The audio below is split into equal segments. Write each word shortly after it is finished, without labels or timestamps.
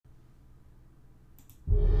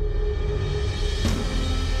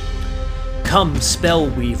Come,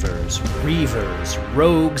 spellweavers, reavers,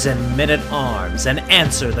 rogues, and men-at-arms, and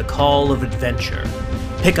answer the call of adventure.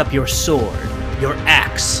 Pick up your sword, your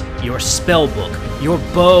axe, your spellbook, your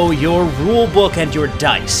bow, your rulebook, and your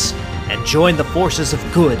dice, and join the forces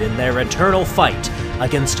of good in their eternal fight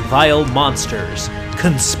against vile monsters,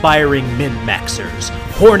 conspiring min-maxers,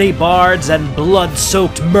 horny bards, and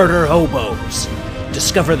blood-soaked murder hobos.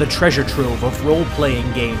 Discover the treasure trove of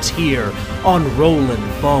role-playing games here on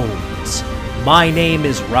Rollin' Bones. My name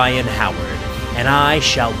is Ryan Howard, and I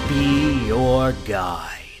shall be your guide.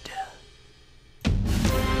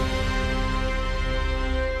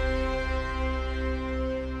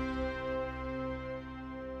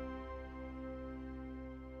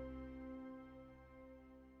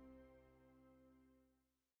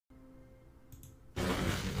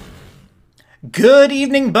 Good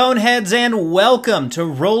evening, Boneheads, and welcome to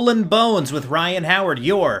Rollin' Bones with Ryan Howard,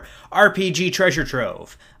 your RPG treasure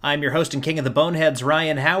trove. I'm your host and king of the Boneheads,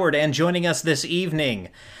 Ryan Howard, and joining us this evening,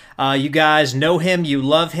 you guys know him, you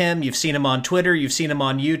love him, you've seen him on Twitter, you've seen him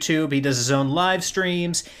on YouTube, he does his own live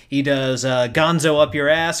streams, he does Gonzo Up Your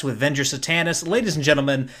Ass with Venger Satanis. Ladies and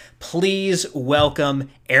gentlemen, please welcome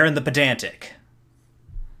Aaron the Pedantic.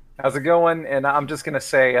 How's it going? And I'm just going to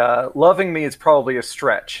say, loving me is probably a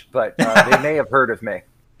stretch, but they may have heard of me.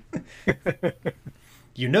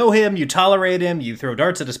 You know him, you tolerate him, you throw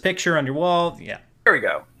darts at his picture on your wall. Yeah. There we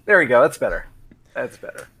go. There we go. That's better. That's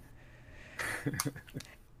better.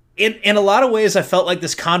 In a lot of ways, I felt like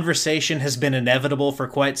this conversation has been inevitable for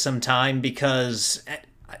quite some time because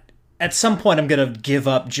at some point I'm going to give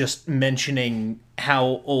up just mentioning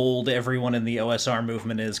how old everyone in the OSR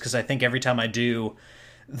movement is, because I think every time I do,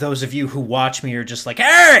 those of you who watch me are just like,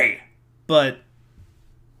 hey! But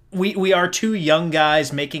we are two young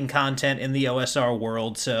guys making content in the OSR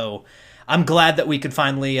world, so I'm glad that we could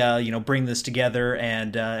finally bring this together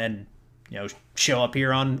and show up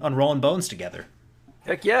here on Rollin' Bones together.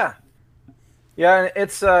 Heck yeah. Yeah,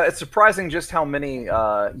 it's surprising just how many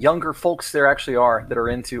younger folks there actually are that are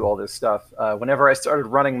into all this stuff. Whenever I started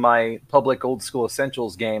running my public old school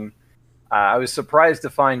essentials game, I was surprised to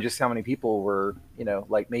find just how many people were,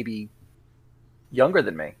 like maybe younger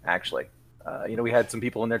than me, actually. We had some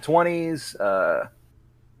people in their 20s. I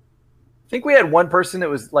think we had one person that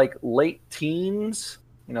was like late teens,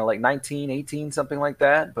 like 19, 18, something like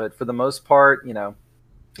that. But for the most part,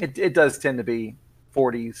 it does tend to be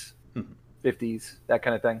 40s, 50s, that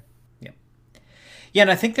kind of thing. Yeah, and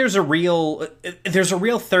I think there's a real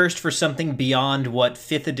thirst for something beyond what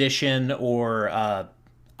 5th edition or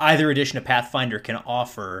either edition of Pathfinder can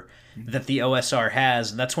offer that the OSR has,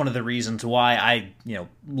 and that's one of the reasons why I,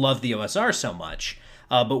 love the OSR so much.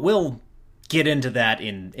 But we'll get into that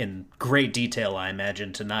in great detail, I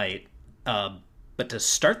imagine, tonight. But to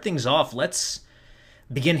start things off, let's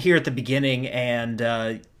begin here at the beginning and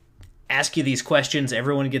ask you these questions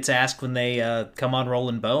everyone gets asked when they come on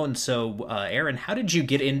Rollin' Bones. So, Aaron, how did you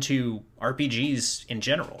get into RPGs in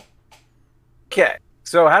general? Okay,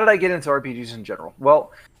 so how did I get into RPGs in general?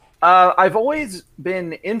 Well, I've always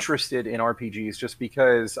been interested in RPGs just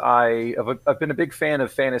because I've been a big fan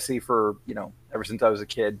of fantasy for, ever since I was a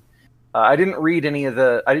kid. I didn't read I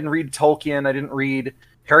didn't read Tolkien, I didn't read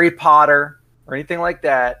Harry Potter or anything like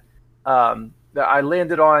that. I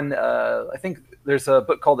landed on, I think there's a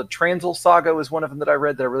book called The Transl Saga was one of them that I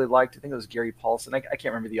read that I really liked. I think it was Gary Paulson. I can't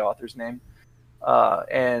remember the author's name.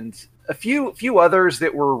 And a few others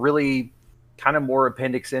that were really kind of more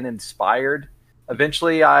Appendix N inspired.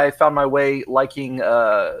 Eventually, I found my way liking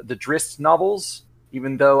the Drizzt novels,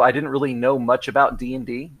 even though I didn't really know much about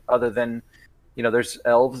D&D, other than, there's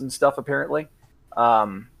elves and stuff apparently.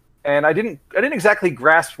 And I didn't exactly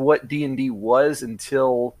grasp what D&D was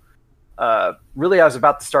until really I was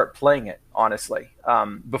about to start playing it. Honestly,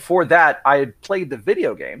 before that, I had played the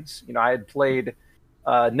video games. I had played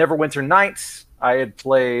Neverwinter Nights. I had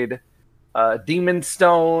played Demon's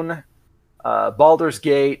Stone. Baldur's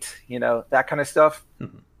Gate, that kind of stuff.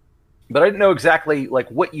 Mm-hmm. But I didn't know exactly like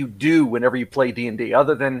what you do whenever you play D&D,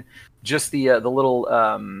 other than just the little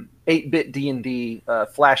 8-bit D&D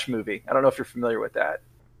Flash movie. I don't know if you're familiar with that.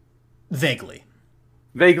 Vaguely.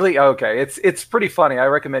 Okay, it's pretty funny. I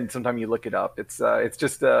recommend sometime you look it up. It's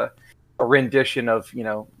just a rendition of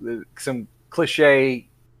some cliche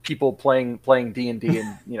people playing D&D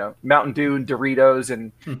and Mountain Dew and Doritos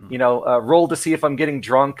and roll to see if I'm getting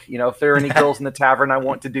drunk, if there are any girls in the tavern I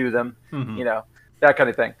want to do them, that kind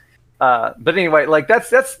of thing. But anyway, like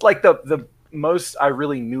that's like the most I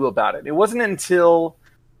really knew about it. It wasn't until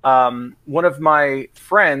one of my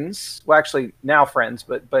friends, well actually now friends,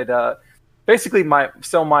 but basically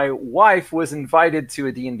my wife was invited to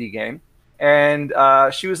a D&D game, And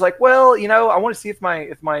she was like, "Well, I want to see if my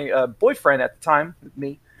boyfriend at the time,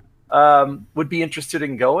 me, would be interested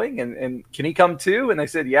in going, and can he come too?" And I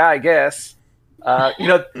said, "Yeah, I guess."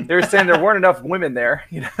 They were saying there weren't enough women there,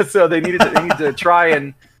 so they needed to try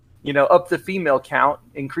and up the female count,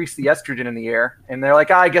 increase the estrogen in the air. And they're like,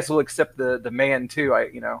 I guess we'll accept the man too.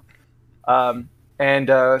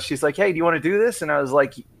 And she's like, "Hey, do you want to do this?" And I was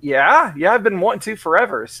like, yeah, I've been wanting to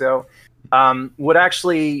forever. So,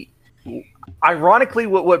 ironically,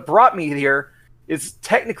 what brought me here is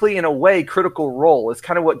technically, in a way, Critical Role. It's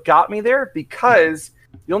kind of what got me there, because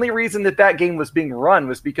the only reason that game was being run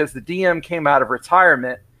was because the DM came out of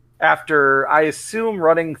retirement after, I assume,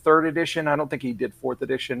 running 3rd edition. I don't think he did 4th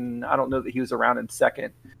edition. I don't know that he was around in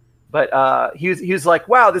 2nd. But he was like,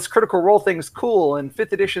 "Wow, this Critical Role thing is cool, and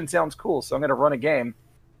 5th edition sounds cool, so I'm going to run a game."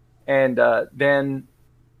 And then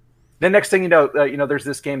next thing you know, there's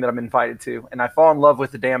this game that I'm invited to, and I fall in love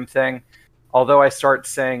with the damn thing. Although I start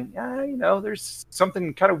saying, there's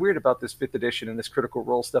something kind of weird about this 5th edition and this Critical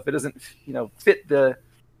Role stuff. It doesn't, fit the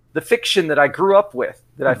fiction that I grew up with,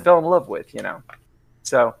 that I fell in love with,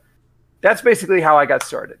 So that's basically how I got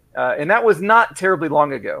started. And that was not terribly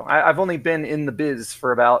long ago. I've only been in the biz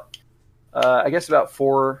for about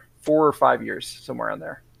 4 or 5 years, somewhere around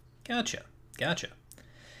there. Gotcha.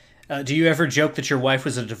 Do you ever joke that your wife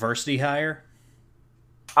was a diversity hire?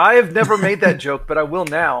 I have never made that joke, but I will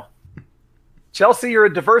now. Chelsea, you're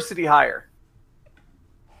a diversity hire.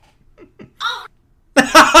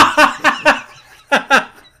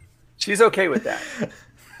 She's okay with that.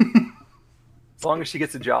 As long as she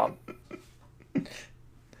gets a job. I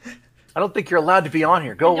don't think you're allowed to be on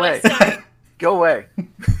here. Go away. Go away.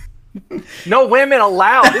 No women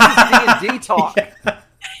allowed. This is D&D talk.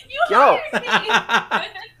 You hired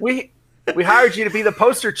me. We hired you to be the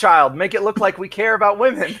poster child. Make it look like we care about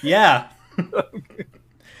women. Yeah.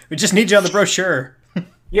 We just need you on the brochure.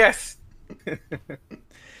 Yes.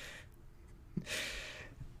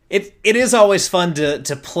 It is always fun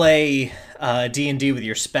to play D&D with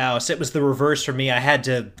your spouse. It was the reverse for me. I had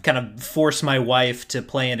to kind of force my wife to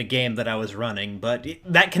play in a game that I was running, but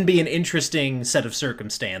that can be an interesting set of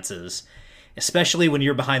circumstances, especially when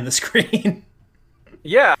you're behind the screen.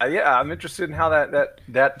 Yeah. I'm interested in how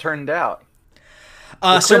that turned out.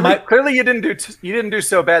 Clearly you didn't do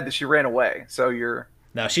so bad that she ran away. So you're...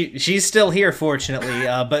 No, she's still here, fortunately.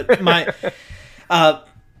 But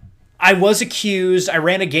I was accused. I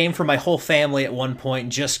ran a game for my whole family at one point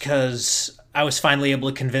just because I was finally able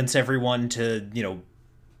to convince everyone to,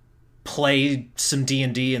 play some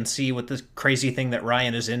D&D and see what this crazy thing that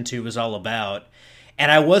Ryan is into is all about.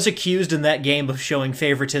 And I was accused in that game of showing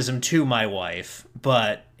favoritism to my wife,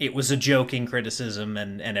 but it was a joking criticism,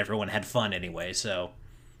 and everyone had fun anyway, so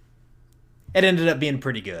it ended up being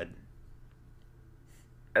pretty good.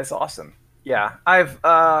 That's awesome. Yeah, I've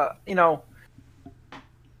had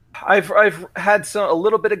a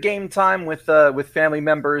little bit of game time with family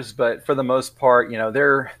members, but for the most part,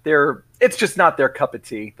 they're it's just not their cup of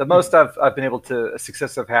tea. The most I've been able to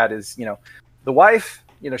success I've had is the wife.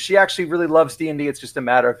 She actually really loves D&D. It's just a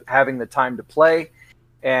matter of having the time to play,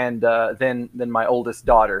 and then my oldest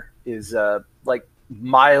daughter is like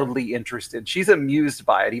mildly interested. She's amused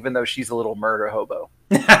by it, even though she's a little murder hobo.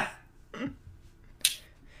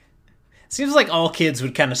 Seems like all kids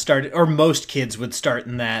would kind of start, or most kids would start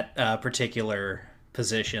in that particular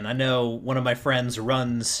position. I know one of my friends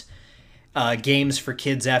runs games for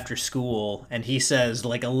kids after school, and he says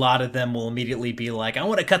like a lot of them will immediately be like, "I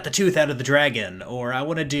want to cut the tooth out of the dragon," or "I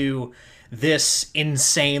want to do this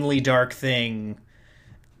insanely dark thing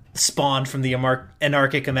spawned from the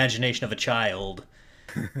anarchic imagination of a child,"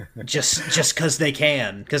 just because they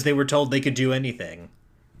can, because they were told they could do anything.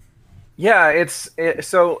 Yeah,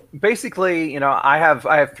 so basically, I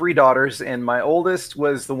have 3 daughters, and my oldest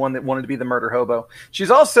was the one that wanted to be the murder hobo.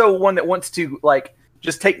 She's also one that wants to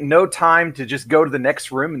just take no time to just go to the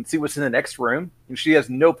next room and see what's in the next room. And she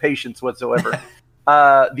has no patience whatsoever.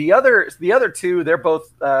 The other 2, they're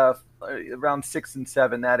both around 6 and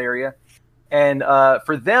 7, that area. And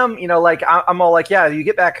for them, I'm all like, yeah, you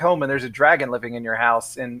get back home and there's a dragon living in your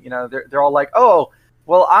house, and they're all like, "Oh,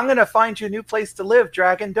 well, I'm going to find you a new place to live,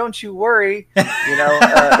 dragon. Don't you worry."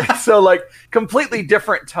 So completely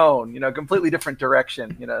different tone, completely different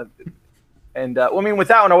direction, And with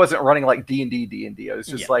that one, I wasn't running like D&D. I was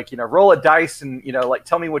just roll a dice and,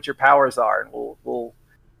 tell me what your powers are, and we'll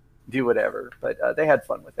do whatever. But they had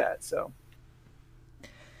fun with that. So.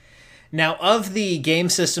 Now, of the game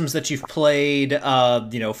systems that you've played,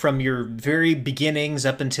 from your very beginnings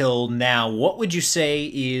up until now, what would you say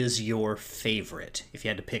is your favorite, if you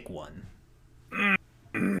had to pick one?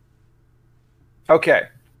 Okay.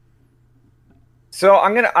 So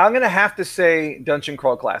I'm gonna have to say Dungeon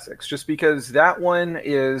Crawl Classics, just because that one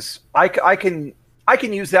is I can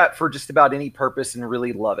use that for just about any purpose and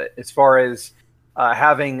really love it as far as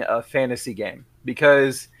having a fantasy game,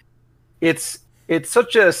 because it's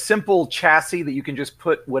such a simple chassis that you can just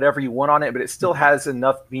put whatever you want on it, but it still has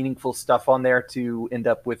enough meaningful stuff on there to end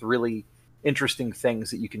up with really interesting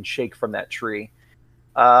things that you can shake from that tree.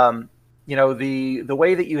 You know, the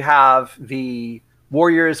way that you have the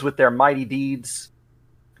warriors with their mighty deeds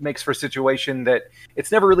makes for a situation that it's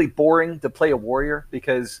never really boring to play a warrior,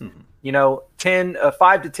 because you know, 5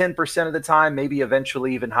 to 10% of the time, maybe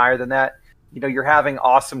eventually even higher than that, you know, you're having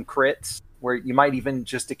awesome crits where you might even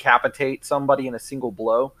just decapitate somebody in a single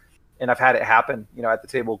blow. And I've had it happen, you know, at the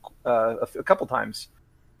table a couple times.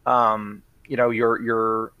 You know,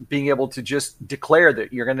 you're being able to just declare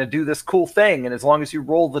that you're going to do this cool thing, and as long as you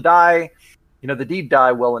roll the die, you know, the deed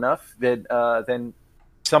die well enough, that then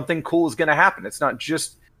something cool is going to happen. It's not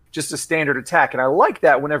just a standard attack. And I like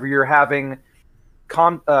that whenever you're having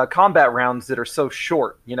combat rounds that are so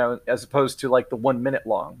short, you know, as opposed to like the 1 minute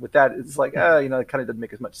long. With that, it's like, you know, it kind of doesn't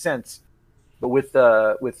make as much sense. But with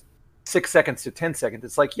 6 seconds to 10 seconds,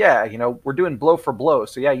 it's like, yeah, you know, we're doing blow for blow.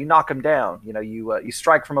 So yeah, you knock them down, you know, you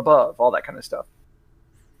strike from above, all that kind of stuff.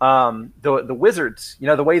 The wizards, you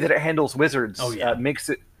know, the way that it handles wizards, makes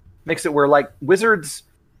it where like wizards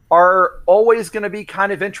are always going to be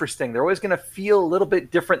kind of interesting. They're always going to feel a little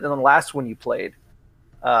bit different than the last one you played.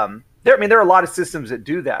 There are a lot of systems that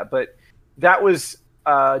do that, but that was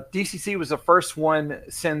DCC was the first one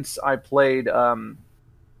since I played 5th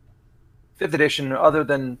edition, other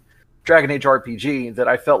than Dragon Age RPG, that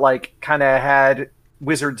I felt like kind of had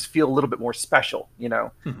wizards feel a little bit more special. You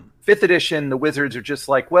know, 5th edition, the wizards are just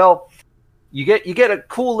like, well, you get a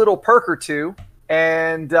cool little perk or two,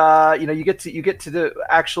 and you know, you get to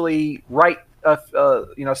actually write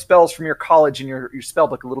you know, spells from your college and your spell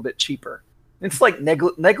book a little bit cheaper. It's like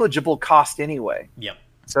negligible cost anyway. Yep.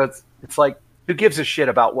 So it's like, who gives a shit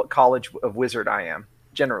about what college of wizard I am,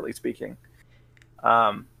 generally speaking.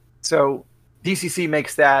 So DCC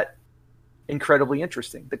makes that incredibly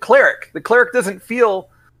interesting. The cleric doesn't feel,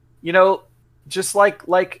 you know, just like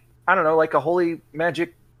I don't know, like a holy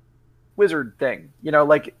magic wizard thing. You know,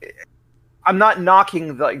 like, I'm not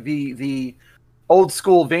knocking the old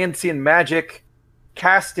school Vancian magic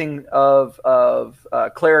casting of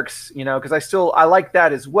clerics, you know, because I like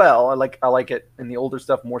that as well. I like it in the older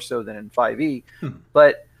stuff more so than in 5e.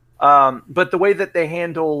 But the way that they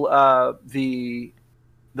handle the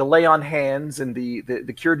lay on hands and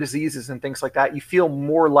the cure diseases and things like that, you feel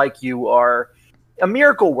more like you are a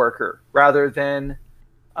miracle worker rather than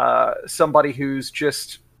somebody who's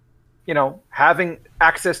just, you know, having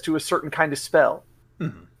access to a certain kind of spell.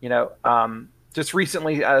 You know, just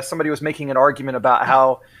recently, somebody was making an argument about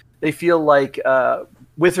how they feel like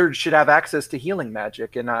wizards should have access to healing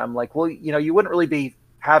magic, and I'm like, well, you know, you wouldn't really be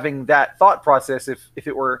having that thought process if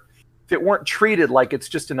it weren't treated like it's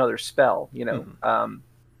just another spell, you know.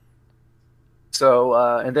 So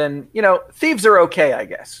and then, you know, thieves are okay, I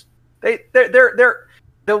guess. They're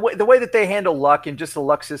the way that they handle luck, and just the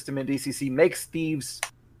luck system in DCC makes thieves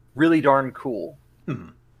really darn cool.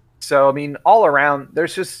 So, I mean, all around,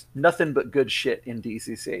 there's just nothing but good shit in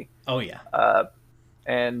DCC. Oh, yeah.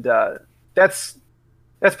 And that's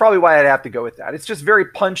probably why I'd have to go with that. It's just very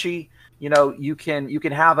punchy. You know, you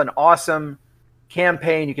can have an awesome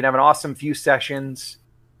campaign. You can have an awesome few sessions.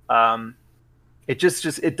 It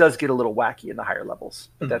does get a little wacky in the higher levels.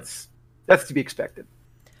 But that's to be expected.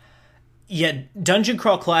 Yeah, Dungeon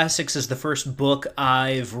Crawl Classics is the first book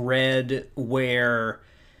I've read where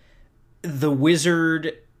the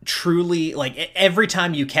wizard truly, like, every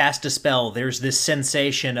time you cast a spell, there's this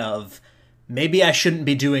sensation of, maybe I shouldn't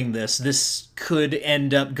be doing this. This could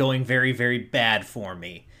end up going very, very bad for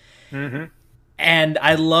me. And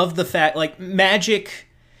I love the fact, like, magic,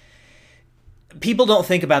 people don't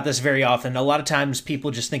think about this very often. A lot of times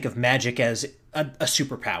people just think of magic as a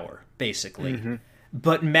superpower, basically.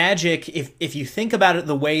 But magic, if you think about it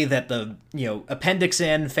the way that the, you know, Appendix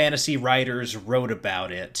N fantasy writers wrote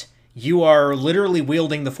about it, you are literally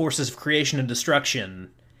wielding the forces of creation and destruction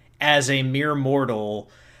as a mere mortal.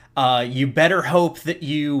 You better hope that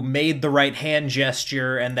you made the right hand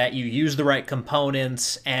gesture and that you use the right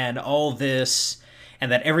components and all this, and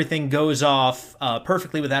that everything goes off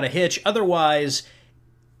perfectly without a hitch. Otherwise,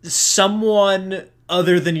 someone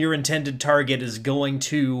other than your intended target is going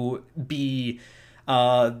to be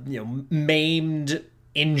maimed,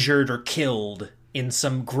 injured, or killed in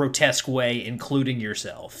some grotesque way, including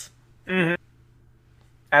yourself.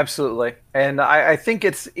 Absolutely. And I think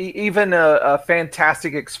it's even a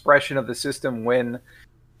fantastic expression of the system when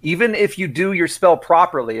even if you do your spell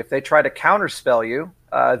properly, if they try to counterspell you,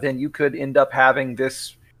 then you could end up having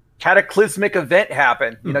this cataclysmic event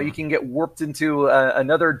happen. You know, you can get warped into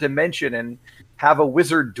another dimension and have a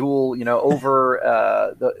wizard duel, you know, over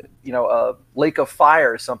a lake of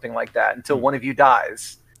fire or something like that until one of you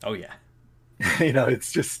dies. Oh yeah. You know,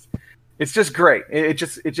 it's just great. It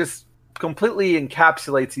just completely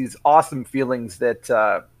encapsulates these awesome feelings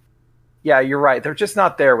that yeah, you're right. They're just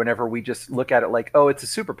not there whenever we just look at it like, oh, it's a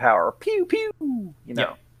superpower. Pew pew, you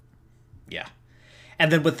know. Yeah.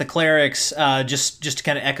 And then with the clerics, just to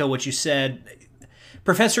kind of echo what you said,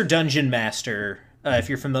 Professor Dungeon Master, if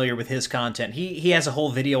you're familiar with his content, he has a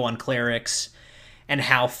whole video on clerics and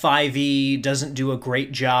how 5e doesn't do a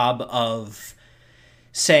great job of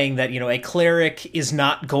saying that, you know, a cleric is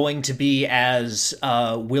not going to be as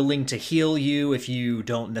willing to heal you if you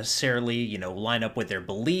don't necessarily, you know, line up with their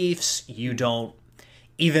beliefs. You don't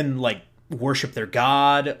even, like, worship their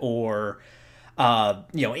god or,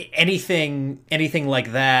 you know, anything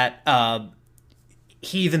like that.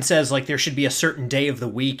 He even says, like, there should be a certain day of the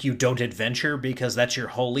week you don't adventure because that's your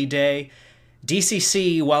holy day.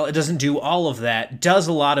 DCC, while it doesn't do all of that, does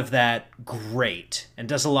a lot of that great and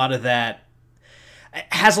does a lot of that,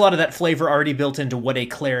 has a lot of that flavor already built into what a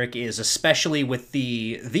cleric is, especially with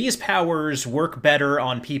these powers work better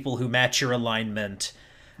on people who match your alignment,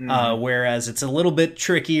 whereas it's a little bit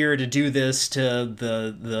trickier to do this to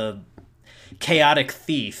the chaotic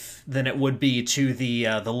thief than it would be to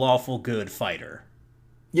the lawful good fighter.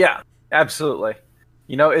 Yeah, absolutely.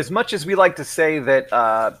 You know, as much as we like to say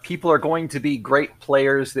that people are going to be great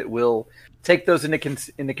players that will take those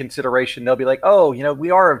into consideration, they'll be like, oh, you know, we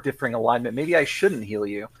are of differing alignment. Maybe I shouldn't heal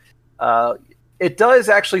you. It does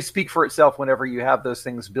actually speak for itself whenever you have those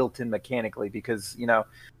things built in mechanically because, you know,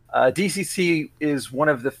 DCC is one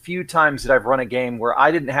of the few times that I've run a game where I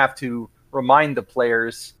didn't have to remind the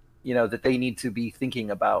players, you know, that they need to be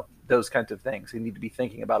thinking about those kinds of things. They need to be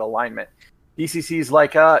thinking about alignment. DCC is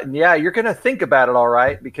like, yeah, you're going to think about it all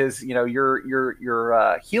right because, you know,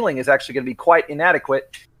 your healing is actually going to be quite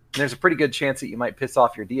inadequate. And there's a pretty good chance that you might piss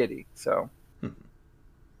off your deity. So,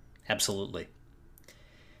 absolutely.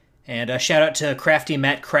 And shout out to Crafty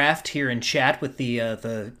Matt Craft here in chat with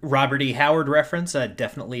the Robert E. Howard reference. I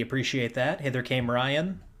definitely appreciate that. Hither came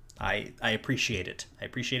Ryan. I appreciate it. I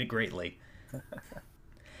appreciate it greatly.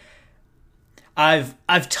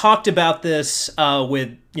 I've talked about this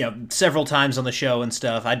with, you know, several times on the show and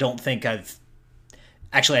stuff. I don't think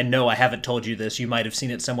actually, I know I haven't told you this. You might have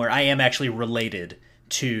seen it somewhere. I am actually related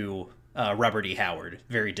to Robert E. Howard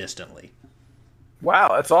very distantly.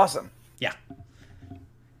 Wow, that's awesome. Yeah.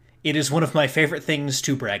 It is one of my favorite things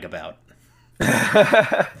to brag about.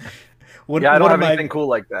 I don't have anything cool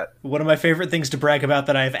like that. One of my favorite things to brag about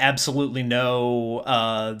that I have absolutely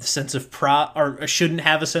no sense of pride, or shouldn't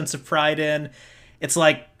have a sense of pride in. It's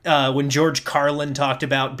like when George Carlin talked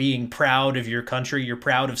about being proud of your country, you're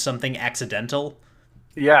proud of something accidental.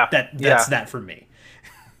 Yeah. That's that for me.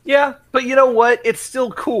 Yeah, but you know what? It's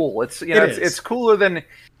still cool. It's, you know, it's cooler than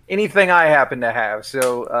anything I happen to have.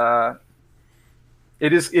 So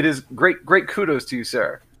it is great kudos to you,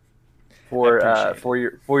 sir,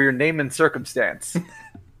 for your name and circumstance.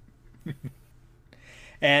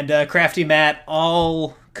 And Crafty Matt,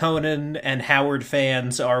 all Conan and Howard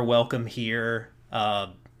fans are welcome here.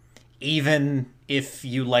 Even if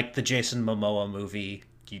you like the Jason Momoa movie,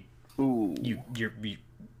 you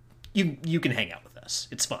can hang out with us.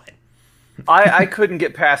 It's fine. I couldn't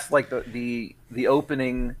get past like the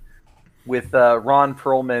opening with Ron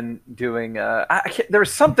Perlman doing. There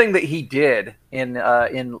was something that he did in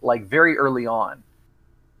like very early on.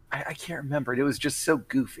 I can't remember. It was just so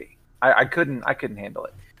goofy. I couldn't handle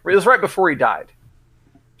it. It was right before he died.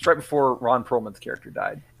 It's right before Ron Perlman's character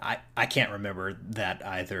died. I can't remember that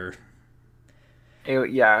either.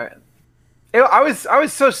 Yeah. I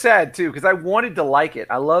was so sad too because I wanted to like it.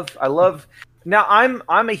 I love. Now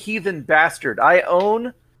I'm a heathen bastard. I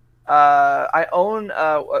own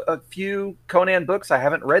a few Conan books. I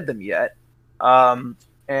haven't read them yet.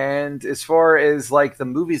 And as far as like the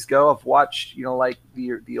movies go, I've watched, you know, like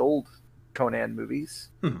the old Conan movies.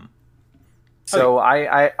 Mm-hmm. So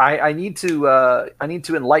I need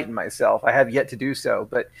to enlighten myself. I have yet to do so,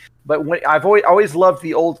 but when I've always loved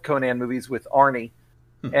the old Conan movies with Arnie.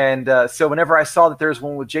 And so whenever I saw that there's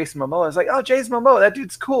one with Jason Momoa, I was like, oh, Jason Momoa, that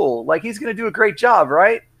dude's cool. Like, he's going to do a great job,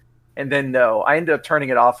 right? And then, no, I ended up turning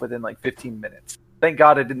it off within like 15 minutes. Thank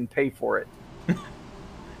God I didn't pay for it.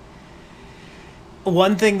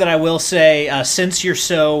 One thing that I will say, since you're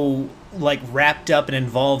so like wrapped up and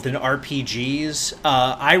involved in RPGs,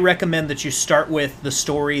 I recommend that you start with the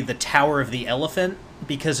story The Tower of the Elephant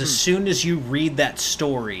because as soon as you read that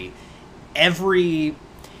story, every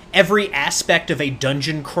aspect of a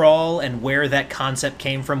dungeon crawl and where that concept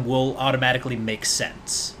came from will automatically make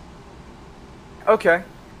sense. Okay.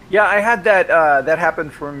 Yeah, I had that that happen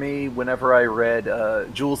for me whenever I read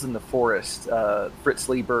Jewels in the Forest, Fritz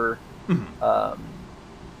Lieber, the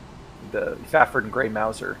Fafhrd and Grey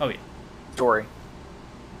Mouser story.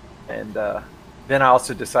 And then I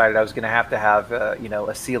also decided I was going to have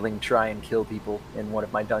a ceiling try and kill people in one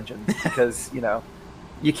of my dungeons because,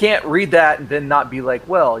 you can't read that and then not be like,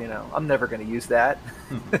 well, I'm never going to use that.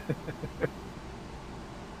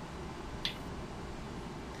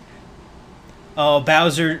 Oh,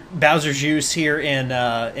 Bowser Juice here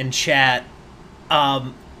in chat.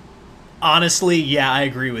 Honestly, yeah, I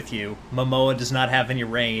agree with you. Momoa does not have any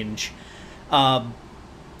range. And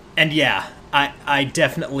yeah, I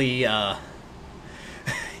definitely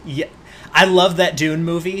yeah, I love that Dune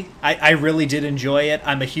movie. I really did enjoy it.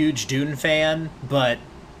 I'm a huge Dune fan, but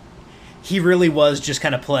he really was just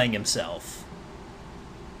kind of playing himself.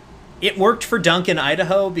 It worked for Duncan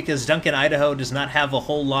Idaho because Duncan Idaho does not have a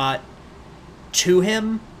whole lot to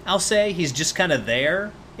him, I'll say. He's just kind of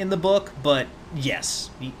there in the book, but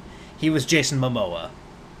yes, he was Jason Momoa.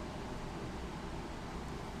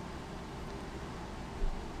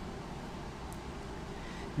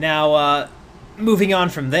 Now, moving on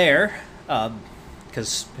from there,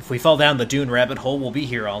 because if we fall down the Dune rabbit hole, we'll be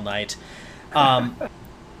here all night.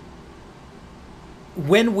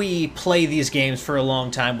 When we play these games for a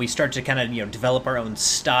long time, we start to kind of develop our own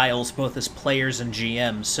styles, both as players and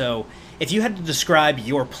GMs. So, if you had to describe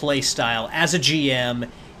your play style as a GM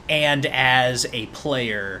and as a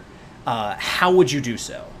player, how would you do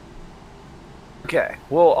so? Okay,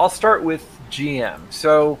 well, I'll start with GM.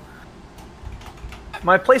 So,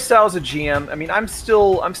 my play style as a GM, I mean, I'm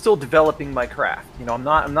still developing my craft. I'm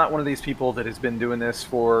not one of these people that has been doing this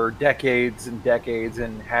for decades and decades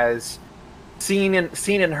and has seen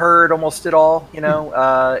and heard almost it all,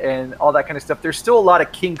 and all that kind of stuff. There's still a lot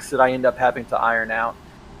of kinks that I end up having to iron out.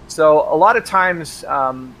 So a lot of times,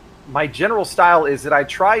 my general style is that I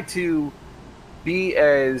try to be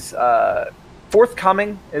as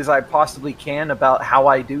forthcoming as I possibly can about how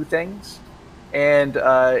I do things, and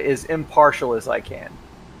as impartial as I can.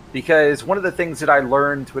 Because one of the things that I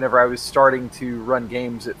learned whenever I was starting to run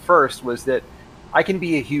games at first was that I can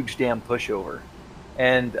be a huge damn pushover.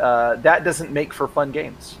 And that doesn't make for fun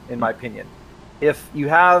games, in my opinion. If you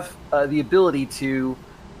have the ability to,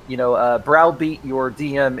 browbeat your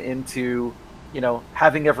DM into,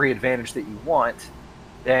 having every advantage that you want,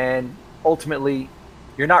 then ultimately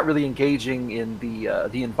you're not really engaging in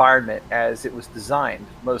the environment as it was designed.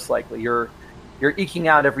 Most likely, you're eking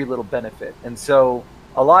out every little benefit. And so,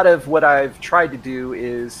 a lot of what I've tried to do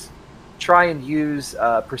is try and use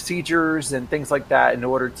procedures and things like that in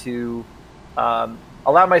order to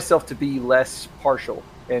allow myself to be less partial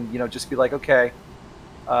and just be like, okay,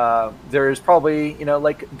 there's probably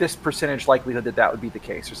like this percentage likelihood that would be the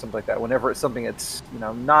case or something like that whenever it's something that's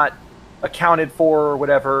not accounted for or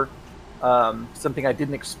whatever, something I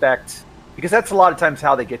didn't expect, because that's a lot of times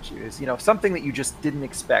how they get you is something that you just didn't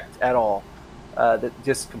expect at all, that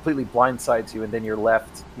just completely blindsides you, and then you're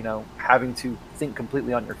left having to think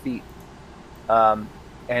completely on your feet.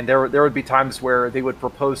 And there would be times where they would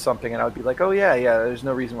propose something, and I would be like, "Oh yeah, there's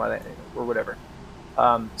no reason why that," or whatever.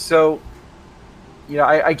 So,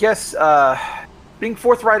 I guess being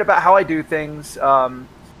forthright about how I do things,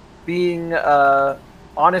 being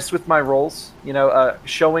honest with my roles,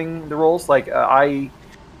 showing the roles. Like the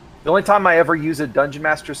only time I ever use a Dungeon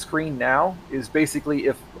Master screen now is basically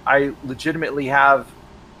if I legitimately have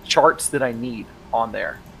charts that I need on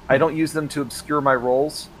there. I don't use them to obscure my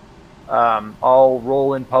roles. I'll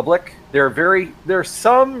roll in public. There are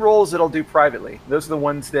some roles that I'll do privately. Those are the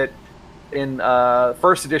ones that in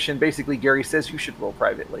first edition, basically Gary says you should roll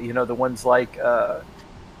privately. The ones like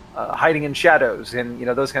hiding in shadows and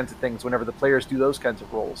those kinds of things. Whenever the players do those kinds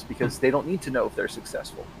of roles, because they don't need to know if they're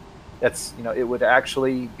successful. That's it would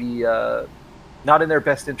actually be not in their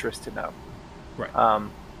best interest to know. Right.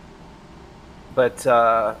 But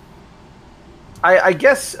I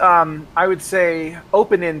guess I would say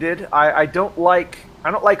open-ended. I don't like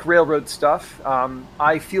railroad stuff.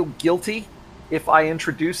 I feel guilty if I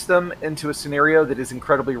introduce them into a scenario that is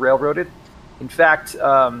incredibly railroaded. In fact,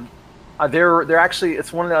 they're actually,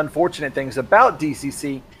 it's one of the unfortunate things about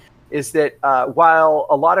DCC is that while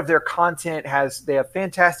a lot of their content they have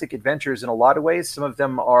fantastic adventures in a lot of ways, some of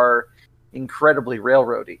them are incredibly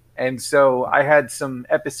railroady. And so I had some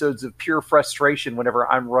episodes of pure frustration whenever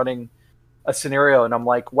I'm running a scenario and I'm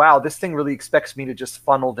like, wow, this thing really expects me to just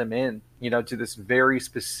funnel them in, to this very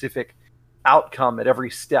specific outcome at every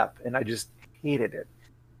step, and I just hated it.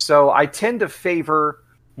 So I tend to favor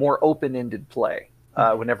more open-ended play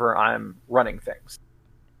whenever I'm running things.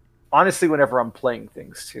 Honestly, whenever I'm playing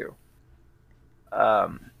things too.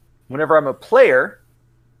 Whenever I'm a player,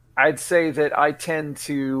 I'd say that I tend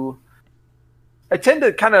to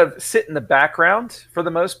kind of sit in the background for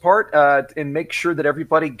the most part and make sure that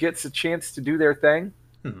everybody gets a chance to do their thing.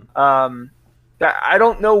 I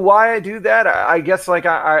don't know why I do that. I guess like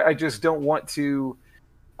I just don't want to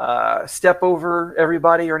step over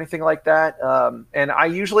everybody or anything like that. And I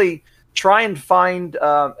usually try and find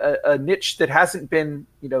a niche that hasn't been,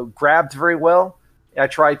 grabbed very well. I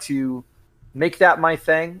try to make that my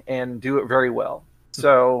thing and do it very well.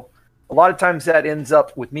 So a lot of times that ends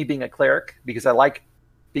up with me being a cleric because I like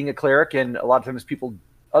being a cleric, and a lot of times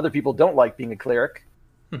other people don't like being a cleric.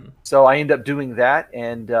 So I end up doing that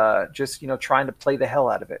and just trying to play the hell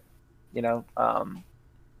out of it, and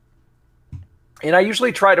I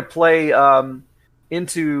usually try to play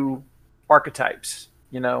into archetypes.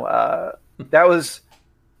 That was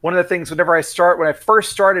one of the things when I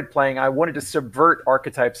first started playing, I wanted to subvert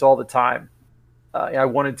archetypes all the time. I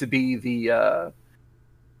wanted to be the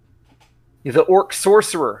orc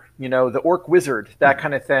sorcerer, the orc wizard, that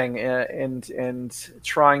kind of thing, and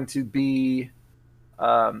trying to be,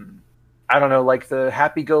 I don't know, like the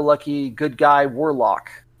happy-go-lucky good guy warlock,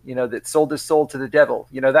 that sold his soul to the devil,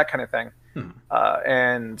 that kind of thing.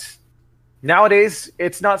 And nowadays,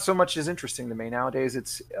 it's not so much as interesting to me. Nowadays,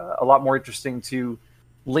 it's a lot more interesting to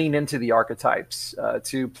lean into the archetypes,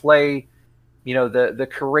 to play, the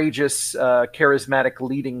courageous, charismatic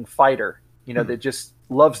leading fighter, that just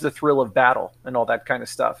loves the thrill of battle and all that kind of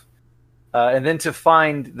stuff. And then to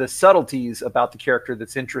find the subtleties about the character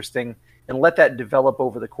that's interesting and let that develop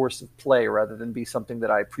over the course of play rather than be something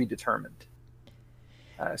that I predetermined.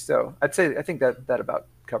 So I think that about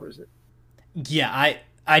covers it. Yeah,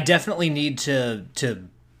 I definitely need to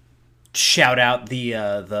shout out the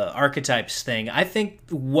archetypes thing. I think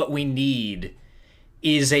what we need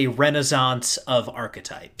is a renaissance of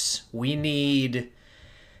archetypes. We need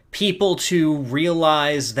people to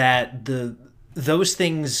realize that those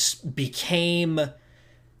things became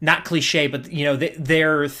not cliche, but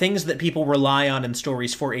they're things that people rely on in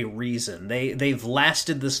stories for a reason. They've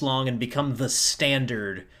lasted this long and become the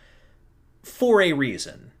standard for a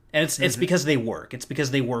reason. And it's because they work. It's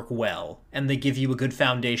because they work well, and they give you a good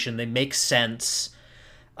foundation. They make sense,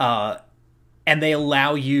 and they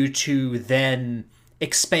allow you to then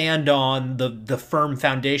expand on the firm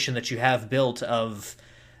foundation that you have built of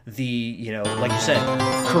the, like you said,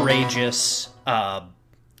 courageous,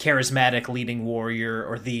 charismatic leading warrior,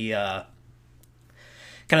 or the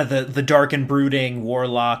kind of the dark and brooding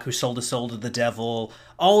warlock who sold his soul to the devil.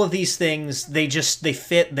 All of these things, they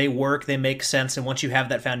fit, they work, they make sense, and once you have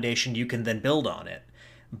that foundation, you can then build on it.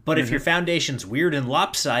 But if your foundation's weird and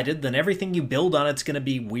lopsided, then everything you build on it's going to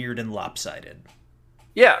be weird and lopsided.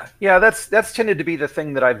 Yeah, that's tended to be the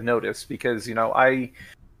thing that I've noticed, because I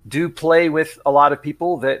do play with a lot of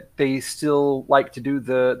people that they still like to do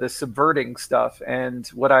the subverting stuff, and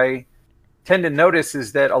what I tend to notice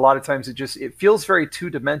is that a lot of times it feels very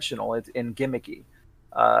two-dimensional and gimmicky,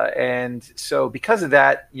 and so because of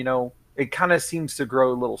that, it kind of seems to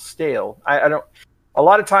grow a little stale. I don't. A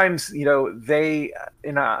lot of times, I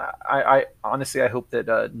honestly, I hope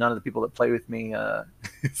that none of the people that play with me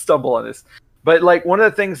stumble on this. But like one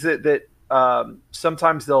of the things that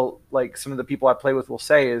sometimes some of the people I play with will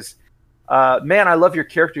say is, man, I love your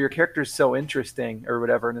character. Your character is so interesting, or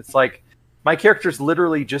whatever. And it's like, my character's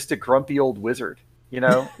literally just a grumpy old wizard.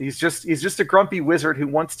 He's just a grumpy wizard who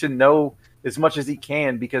wants to know as much as he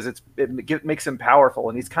can because it makes him powerful,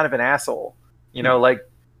 and he's kind of an asshole. Like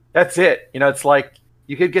that's it. It's like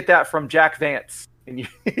you could get that from Jack Vance, and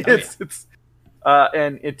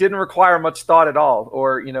and it didn't require much thought at all.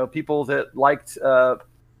 Or people that liked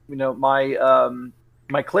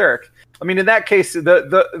my cleric. I mean, in that case,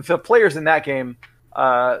 the players in that game,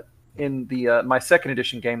 in the my second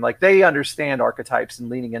edition game, like they understand archetypes and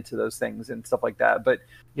leaning into those things and stuff like that. But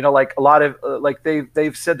like a lot of like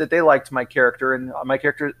they've said that they liked my character, and my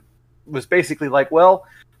character was basically like, well,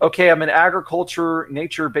 okay, I'm an agriculture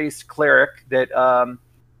nature-based cleric that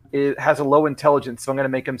it has a low intelligence, so I'm going to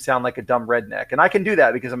make him sound like a dumb redneck, and I can do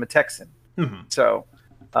that because I'm a Texan. Mm-hmm. So,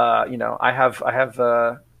 I have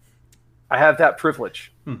that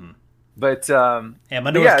privilege. Mm-hmm. But hey, I'm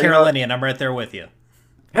a North Carolinian. I'm right there with you.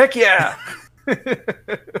 Heck yeah!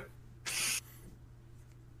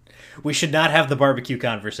 We should not have the barbecue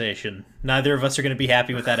conversation. Neither of us are going to be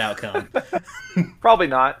happy with that outcome. Probably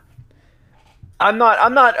not. I'm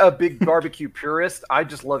not a big barbecue purist. I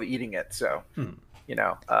just love eating it. So,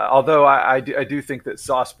 Although I do think that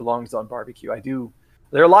sauce belongs on barbecue. I do.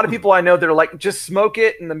 There are a lot of people I know that are like, just smoke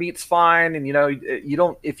it and the meat's fine. And, you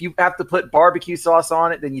don't, if you have to put barbecue sauce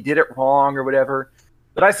on it, then you did it wrong or whatever.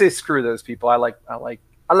 But I say screw those people. I like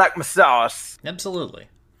my sauce. Absolutely.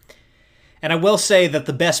 And I will say that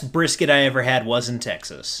the best brisket I ever had was in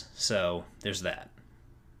Texas. So there's that.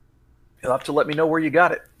 You'll have to let me know where you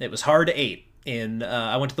got it. It was hard to eat.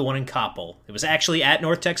 I went to the one in Coppell. It was actually at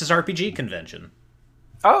North Texas RPG Convention.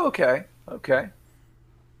 Oh, okay. Okay.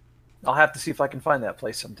 I'll have to see if I can find that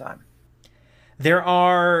place sometime.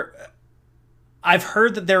 I've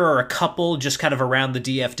heard that there are a couple just kind of around the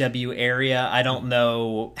DFW area. I don't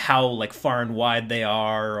know how like far and wide they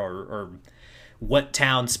are or what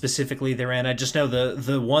town specifically they're in. I just know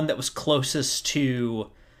the one that was closest to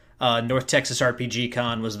North Texas RPG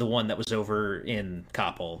Con was the one that was over in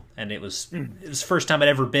Coppell, and it was the first time I'd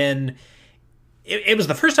ever been. It was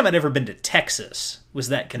the first time I'd ever been to Texas. Was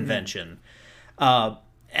that convention?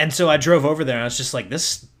 And so I drove over there, and I was just like,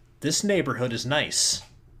 this neighborhood is nice.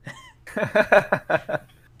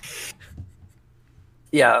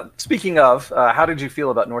 Yeah. Speaking of, how did you feel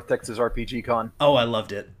about North Texas RPG Con? Oh, I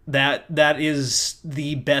loved it. That is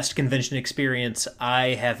the best convention experience I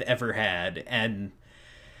have ever had, and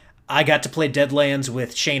I got to play Deadlands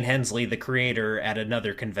with Shane Hensley, the creator, at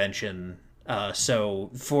another convention.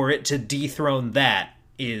 So for it to dethrone that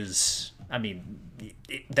is,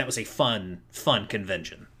 that was a fun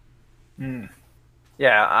convention.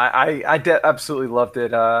 Yeah, I absolutely loved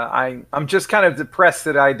it. I'm just kind of depressed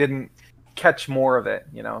that I didn't catch more of it,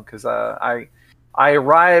 because I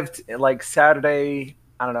arrived like Saturday,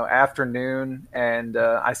 I don't know, afternoon, and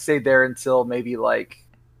I stayed there until maybe like,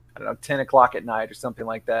 I don't know, 10 o'clock at night or something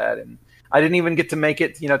like that, and I didn't even get to make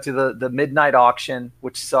it, to the midnight auction,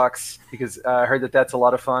 which sucks because I heard that that's a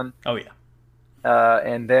lot of fun. Oh yeah.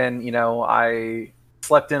 And then, I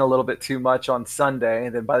slept in a little bit too much on Sunday.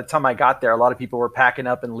 And then by the time I got there, a lot of people were packing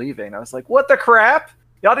up and leaving. I was like, what the crap?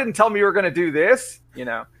 Y'all didn't tell me you were going to do this.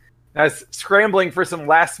 I was scrambling for some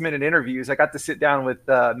last minute interviews. I got to sit down with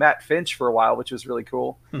Matt Finch for a while, which was really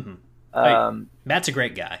cool. Mm-hmm. Matt's a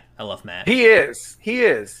great guy. I love Matt. He is.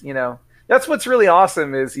 That's what's really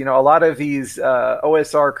awesome is, a lot of these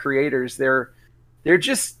OSR creators, they're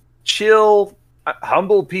just chill,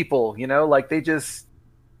 humble people, like they just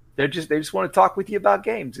want to talk with you about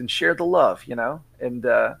games and share the love, and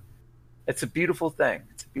it's a beautiful thing.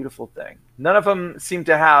 None of them seem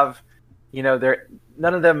to have,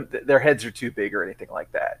 their heads are too big or anything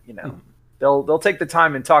like that. They'll take the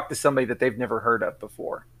time and talk to somebody that they've never heard of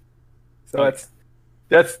before. So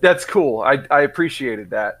that's cool. I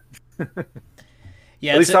appreciated that.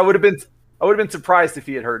 Yeah, at least I would have been surprised if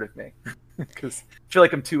he had heard of me because I feel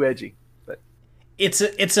like I'm too edgy. It's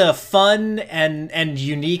a fun and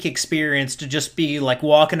unique experience to just be like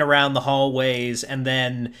walking around the hallways, and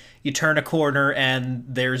then you turn a corner and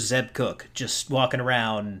there's Zeb Cook just walking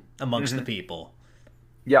around amongst the people.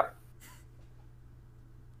 Yep.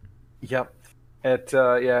 I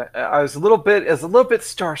was a little bit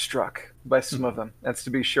starstruck by some of them. That's to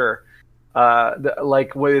be sure.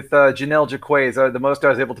 Like with Janelle Jaquays, the most I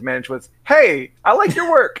was able to manage was, "Hey, I like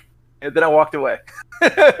your work," and then I walked away.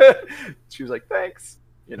 She was like, "Thanks,"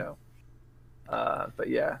 But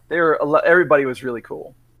yeah, everybody was really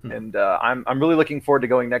cool, and I'm really looking forward to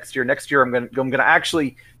going next year. Next year, I'm gonna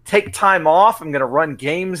actually take time off. I'm gonna run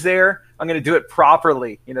games there. I'm gonna do it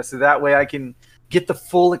properly, so that way I can get the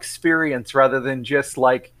full experience rather than just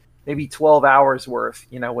like maybe 12 hours worth.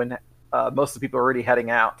 When most of the people are already heading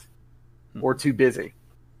out or too busy.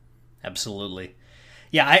 Absolutely.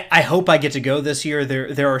 Yeah, I hope I get to go this year.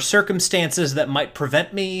 There are circumstances that might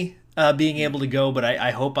prevent me being able to go, but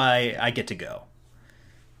I hope I get to go.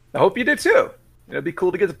 I hope you do too. It'd be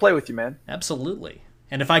cool to get to play with you, man. Absolutely.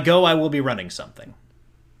 And if I go, I will be running something.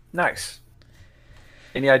 Nice.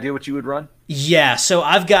 Any idea what you would run? Yeah, so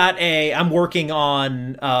I'm working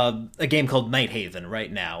on a game called Nighthaven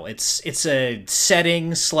right now. It's a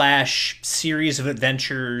setting / series of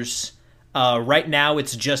adventures. Right now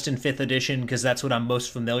it's just in 5th edition because that's what I'm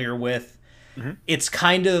most familiar with. Mm-hmm. It's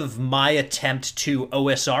kind of my attempt to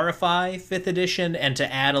OSRify 5th edition and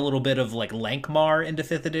to add a little bit of like Lankmar into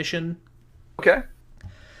 5th edition. Okay.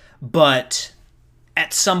 But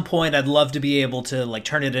at some point I'd love to be able to like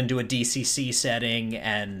turn it into a DCC setting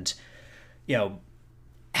and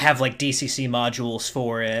have like DCC modules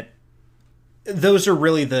for it. Those are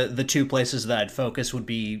really the two places that I'd focus would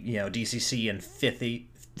be, DCC and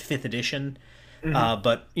 5th edition. Mm-hmm.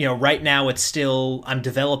 But right now it's still, I'm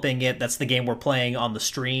developing it. That's the game we're playing on the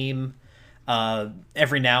stream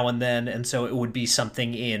every now and then, and so it would be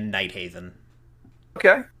something in Nighthaven.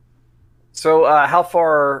 Okay. So how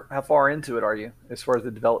far into it are you as far as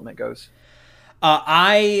the development goes?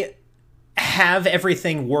 I have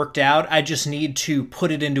everything worked out. I just need to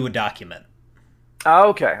put it into a document. Oh,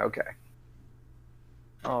 okay, okay.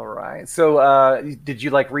 All right. So did you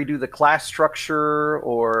like redo the class structure,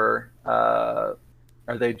 or are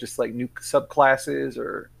they just like new subclasses,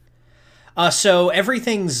 or? So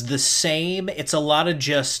everything's the same. It's a lot of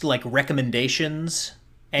just like recommendations,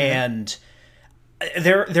 and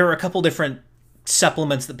there are a couple different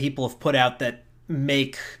supplements that people have put out that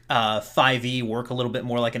make 5e work a little bit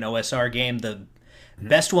more like an OSR game. The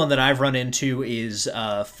best one that I've run into is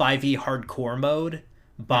 5e Hardcore Mode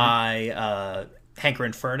by Hanker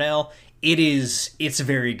and Fernell. It's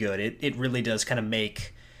very good. It really does kind of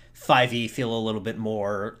make 5e feel a little bit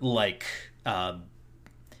more like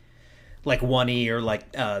 1E or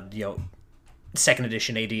like second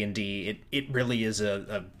edition AD&D. It really is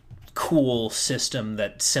a cool system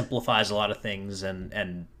that simplifies a lot of things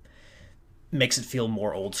and makes it feel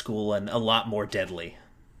more old school and a lot more deadly.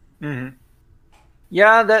 Mm-hmm.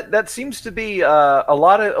 Yeah, that seems to be a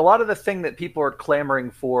lot of the thing that people are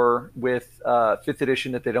clamoring for with fifth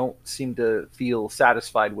edition that they don't seem to feel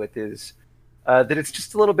satisfied with is that it's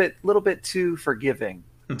just a little bit too forgiving.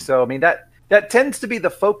 So I mean that tends to be the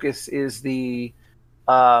focus, is the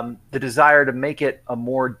desire to make it a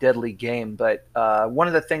more deadly game. But one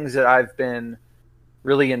of the things that I've been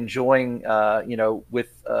really enjoying, with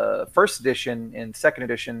first edition and second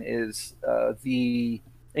edition is the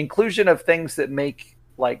inclusion of things that make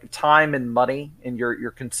like time and money and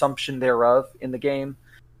your consumption thereof in the game.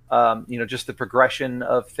 Just the progression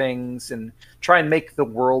of things, and try and make the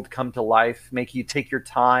world come to life, make you take your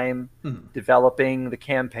time developing the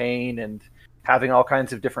campaign and having all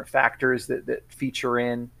kinds of different factors that feature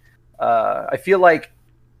in. I feel like,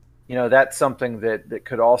 that's something that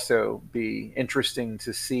could also be interesting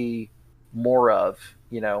to see more of.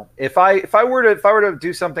 If I were to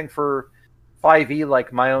do something for 5e,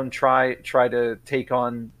 like my own try to take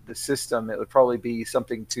on the system, it would probably be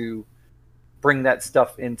something to bring that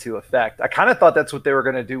stuff into effect. I kind of thought that's what they were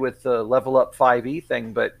going to do with the level up 5e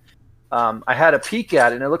thing, but I had a peek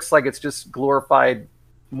at it, and it looks like it's just glorified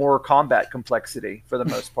more combat complexity for the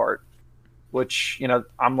most part, which,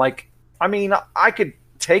 I'm like, I mean, I could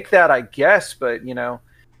take that, I guess, but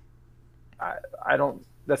I don't,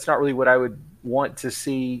 that's not really what I would want to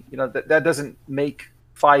see. That doesn't make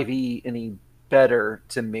 5e any better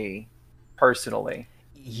to me personally.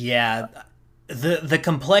 Yeah, the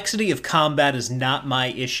complexity of combat is not my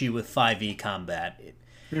issue with 5e combat.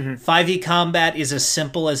 5e combat is as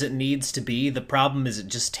simple as it needs to be. The problem is it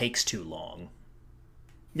just takes too long.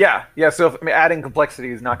 Yeah. So adding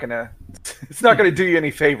complexity is not gonna do you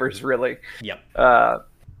any favors, really. Yep.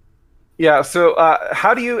 Yeah. So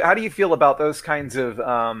how do you feel about those kinds of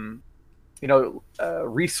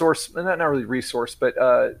resource? Not really resource,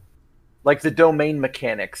 but like the domain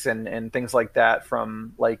mechanics and things like that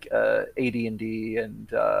from like AD&D and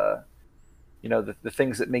the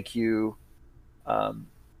things that make you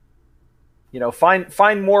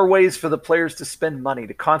find more ways for the players to spend money,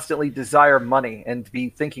 to constantly desire money and be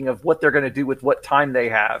thinking of what they're going to do with what time they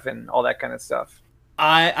have and all that kind of stuff.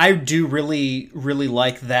 I do really, really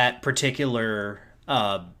like that particular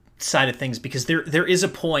side of things, because there is a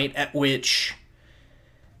point at which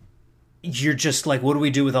you're just like, what do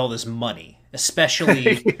we do with all this money?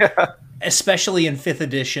 Especially especially in 5th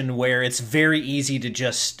edition, where it's very easy to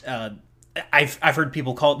just I've heard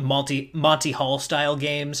people call it Monty Hall style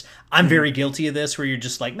games. I'm very guilty of this, where you're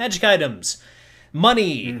just like, magic items,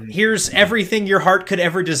 money, here's everything your heart could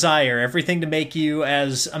ever desire, everything to make you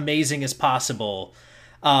as amazing as possible.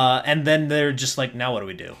 And then they're just like, now what do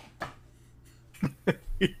we do?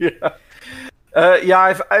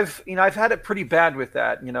 I've had it pretty bad with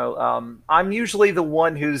that. I'm usually the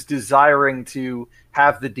one who's desiring to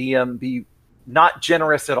have the DM be not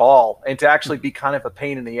generous at all and to actually be kind of a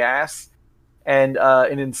pain in the ass. And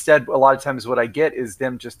instead, a lot of times what I get is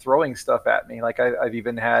them just throwing stuff at me. Like I've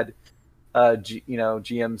even had,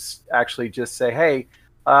 GMs actually just say, "Hey,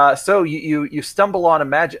 so you stumble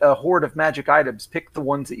on a horde of magic items. Pick the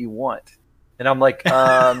ones that you want." And I'm like,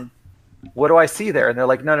 "What do I see there?" And they're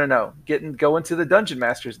like, "No. Go into the Dungeon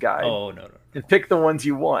Master's Guide. Oh no. And pick the ones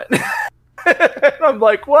you want." And I'm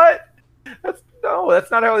like, "What? That's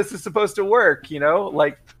not how this is supposed to work."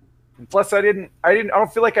 Like. Plus, I don't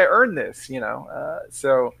feel like I earned this,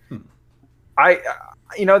 So,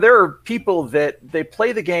 there are people that they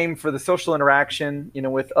play the game for the social interaction,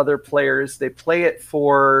 with other players. They play it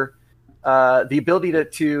for the ability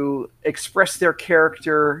to express their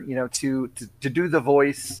character, to do the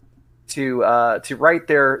voice, to write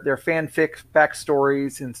their fanfic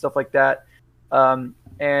backstories and stuff like that.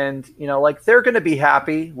 And like they're going to be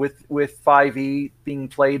happy with 5e being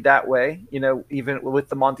played that way. Even with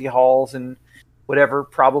the Monty Halls and whatever,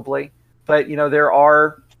 probably. But there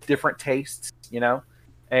are different tastes.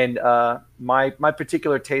 And my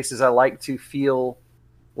particular taste is I like to feel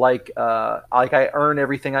like I earn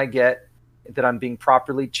everything I get, that I'm being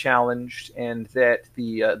properly challenged, and that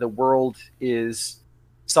the world is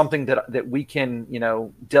something that we can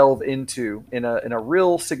delve into in a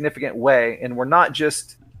real significant way, and we're not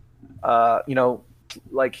just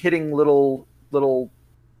like hitting little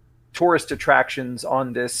tourist attractions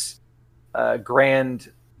on this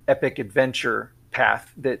grand epic adventure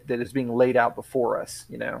path that is being laid out before us.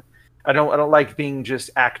 I don't like being just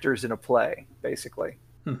actors in a play, basically.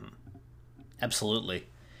 Absolutely.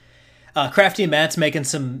 Crafty Matt's making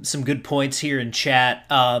some good points here in chat.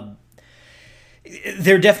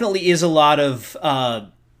 There definitely is a lot of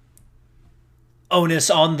onus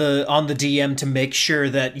on the DM to make sure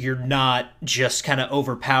that you're not just kind of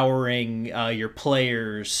overpowering your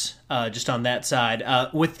players just on that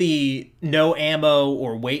side. With the no ammo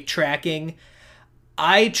or weight tracking,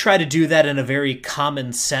 I try to do that in a very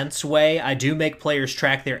common sense way. I do make players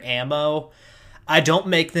track their ammo. I don't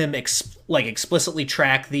make them explicitly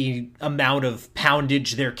track the amount of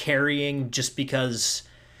poundage they're carrying, just because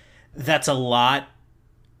that's a lot.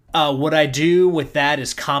 What I do with that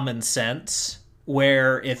is common sense,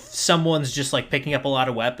 where if someone's just like picking up a lot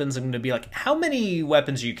of weapons, I'm going to be like, how many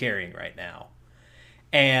weapons are you carrying right now?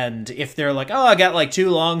 And if they're like, oh, I got like 2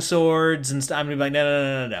 long swords and stuff, I'm going to be like,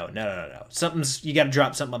 no. You got to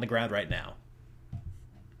drop something on the ground right now.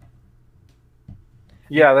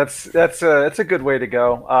 Yeah, that's a good way to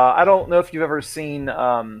go. I don't know if you've ever seen there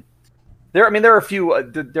are a few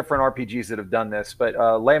different RPGs that have done this, but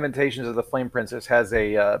Lamentations of the Flame Princess has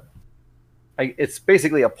it's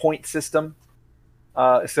basically a point system.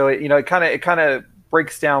 So it kind of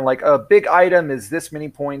breaks down like a big item is this many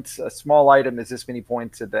points, a small item is this many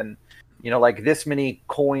points, and then like this many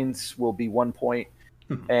coins will be 1 point,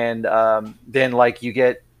 and then like you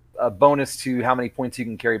get a bonus to how many points you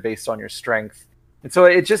can carry based on your strength. And so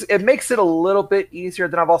it makes it a little bit easier.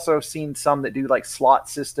 Then I've also seen some that do like slot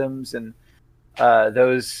systems, and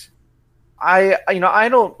those I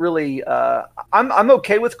don't really I'm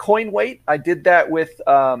okay with coin weight. I did that with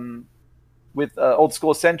Old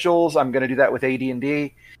School Essentials. I'm going to do that with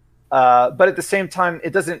AD&D. But at the same time,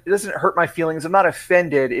 it doesn't hurt my feelings. I'm not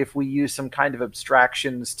offended if we use some kind of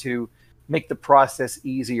abstractions to make the process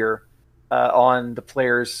easier on the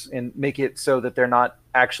players and make it so that they're not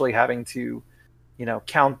actually having to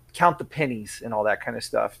count the pennies and all that kind of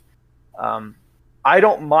stuff. I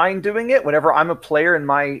don't mind doing it whenever I'm a player in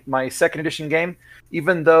my second edition game,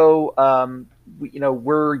 even though we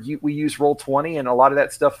use Roll20 and a lot of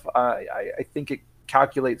that stuff. I think it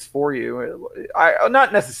calculates for you. I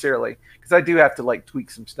not necessarily, because I do have to like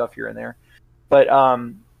tweak some stuff here and there, but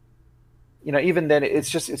even then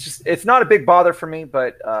it's not a big bother for me.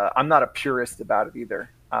 But I'm not a purist about it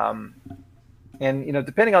either. And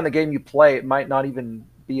depending on the game you play, it might not even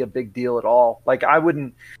be a big deal at all. Like I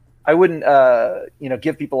wouldn't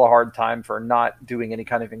give people a hard time for not doing any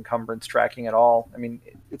kind of encumbrance tracking at all. I mean,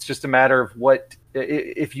 it's just a matter of what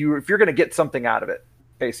if you're going to get something out of it,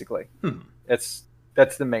 basically. That's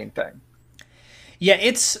the main thing. Yeah,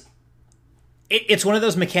 it's one of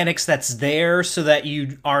those mechanics that's there so that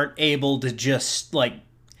you aren't able to just like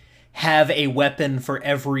have a weapon for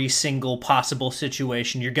every single possible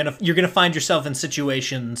situation. You're gonna find yourself in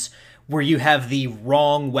situations where you have the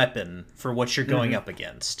wrong weapon for what you're going up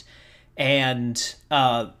against, and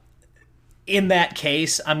in that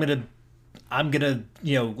case, I'm gonna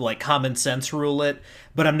like common sense rule it,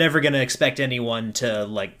 but I'm never gonna expect anyone to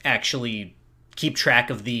like actually keep track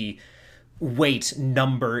of the weight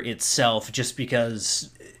number itself, just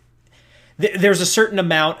because there's a certain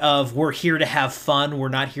amount of we're here to have fun, we're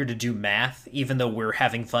not here to do math, even though we're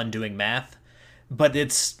having fun doing math. But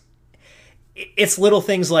it's little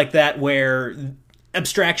things like that where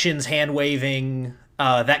abstractions, hand waving,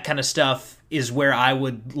 that kind of stuff is where I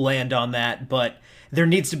would land on that. But there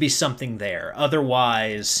needs to be something there.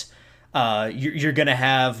 Otherwise, you're going to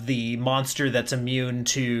have the monster that's immune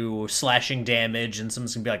to slashing damage, and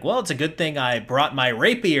someone's going to be like, well, it's a good thing I brought my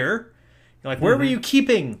rapier. You're like, where were you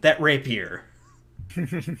keeping that rapier?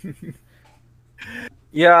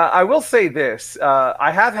 Yeah, I will say this.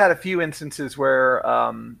 I have had a few instances where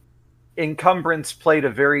encumbrance played a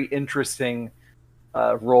very interesting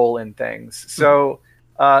role in things. So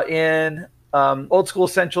in Old School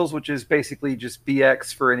Essentials, which is basically just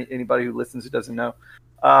BX for anybody who listens who doesn't know,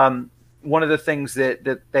 one of the things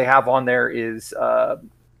that they have on there is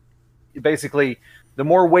basically the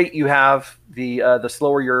more weight you have, the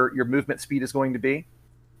slower your movement speed is going to be.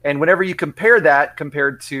 And whenever you compare that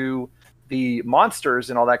compared to the monsters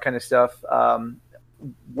and all that kind of stuff,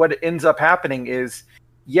 what ends up happening is,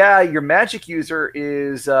 yeah, your magic user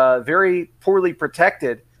is very poorly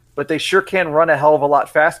protected, but they sure can run a hell of a lot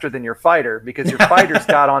faster than your fighter, because your fighter's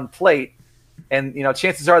got on plate, and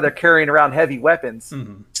chances are they're carrying around heavy weapons.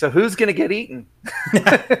 Mm-hmm. So who's going to get eaten?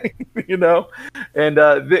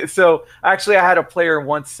 And so actually, I had a player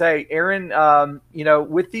once say, Aaron,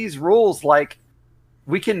 with these rules, like,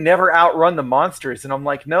 we can never outrun the monsters. And I'm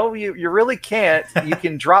like, no, you really can't. You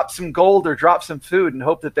can drop some gold or drop some food and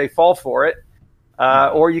hope that they fall for it.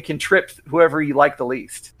 Or you can trip whoever you like the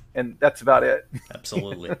least. And that's about it.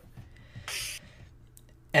 Absolutely.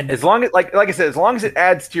 And as long as, like I said, as long as it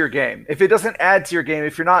adds to your game. If it doesn't add to your game,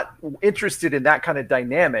 if you're not interested in that kind of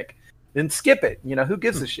dynamic, then skip it. Who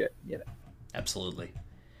gives a shit? Absolutely.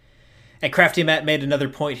 And Crafty Matt made another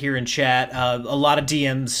point here in chat. A lot of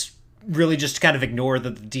DMs really just kind of ignore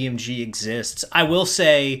that the DMG exists. I will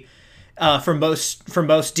say, for most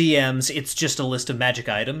DMs, it's just a list of magic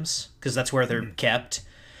items, because that's where they're kept.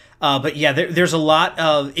 But yeah, there's a lot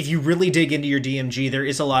of, if you really dig into your DMG, there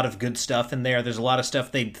is a lot of good stuff in there. There's a lot of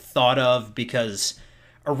stuff they thought of, because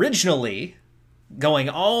originally, going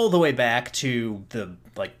all the way back to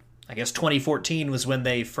I guess 2014 was when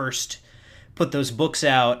they first put those books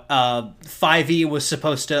out. 5e was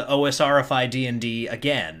supposed to OSRify D&D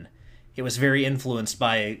again. It was very influenced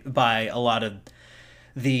by a lot of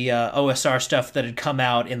the OSR stuff that had come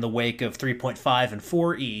out in the wake of 3.5 and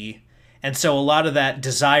 4e. And so a lot of that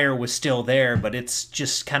desire was still there, but it's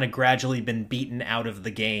just kind of gradually been beaten out of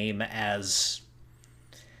the game as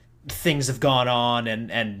things have gone on,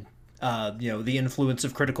 and the influence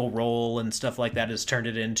of Critical Role and stuff like that has turned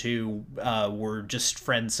it into we're just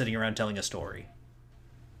friends sitting around telling a story.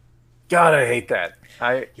 God, I hate that.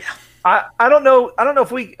 I don't know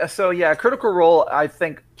if we. So yeah, Critical Role, I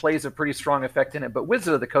think, plays a pretty strong effect in it. But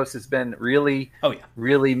Wizard of the Coast has been really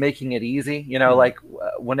making it easy. Like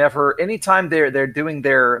anytime they're doing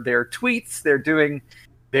their tweets, they're doing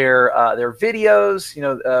their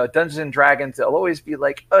videos. Dungeons and Dragons, they'll always be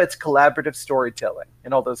like, oh, it's collaborative storytelling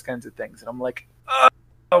and all those kinds of things. And I'm like,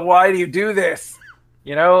 oh, why do you do this?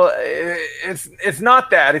 It's not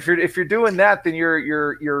that. If you're doing that, then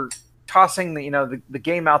you're tossing the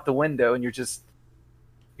game out the window, and you're just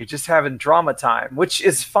having drama time, which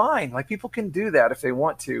is fine. Like, people can do that if they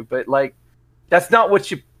want to, but like, that's not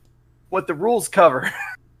what the rules cover.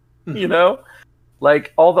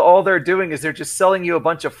 Like, all they're doing is they're just selling you a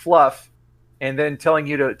bunch of fluff, and then telling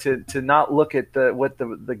you to not look at what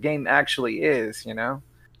the game actually is.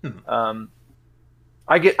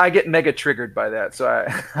 I get mega triggered by that, so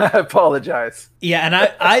I apologize. Yeah, and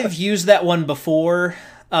I've used that one before.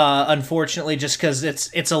 Unfortunately, just because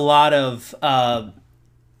it's a lot of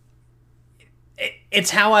it's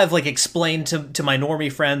how I've explained to my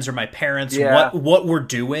normie friends or my parents what we're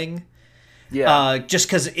doing. Yeah. Just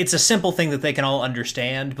because it's a simple thing that they can all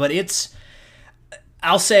understand, but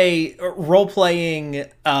I'll say role-playing,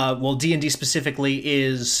 D&D specifically,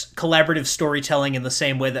 is collaborative storytelling in the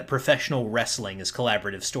same way that professional wrestling is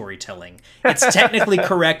collaborative storytelling. It's technically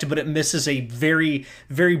correct, but it misses a very,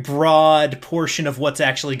 very broad portion of what's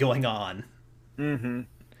actually going on. Mm-hmm.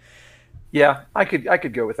 Yeah, I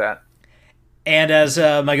could go with that. And as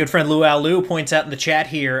my good friend Luau Lu points out in the chat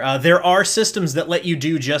here, there are systems that let you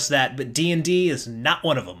do just that, but D&D is not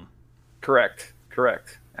one of them. Correct.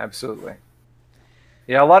 Absolutely.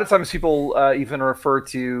 Yeah, a lot of times people even refer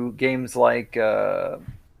to games like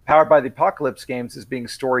Powered by the Apocalypse games as being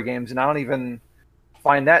story games, and I don't even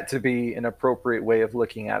find that to be an appropriate way of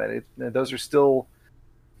looking at it. Those are still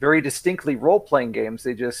very distinctly role-playing games.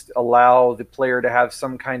 They just allow the player to have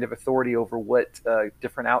some kind of authority over what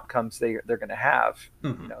different outcomes they're going to have,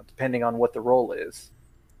 depending on what the role is.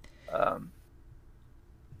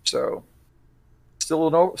 So, still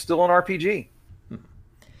an RPG.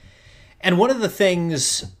 And one of the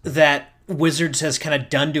things that Wizards has kind of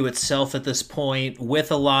done to itself at this point,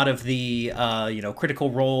 with a lot of the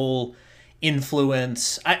Critical Role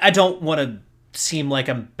influence, I don't want to seem like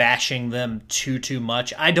I'm bashing them too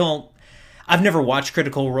much. I've never watched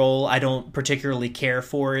Critical Role. I don't particularly care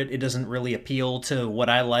for it. It doesn't really appeal to what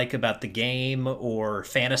I like about the game or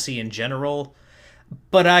fantasy in general.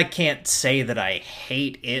 But I can't say that I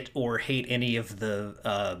hate it or hate any of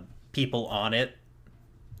the people on it.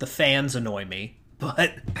 The fans annoy me,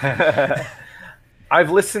 but I've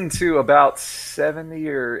listened to about 70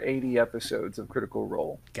 or 80 episodes of Critical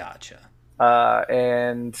Role. Gotcha.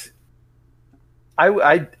 And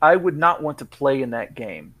I would not want to play in that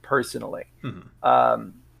game personally.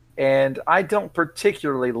 And I don't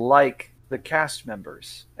particularly like the cast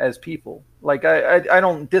members as people. Like I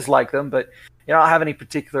don't dislike them, but I don't have any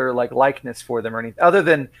particular likeness for them or anything, other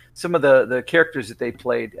than some of the characters that they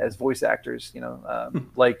played as voice actors.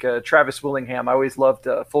 Like Travis Willingham. I always loved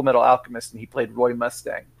Full Metal Alchemist, and he played Roy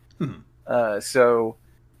Mustang. So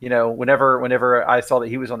whenever I saw that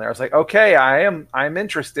he was on there, I was like, okay, I'm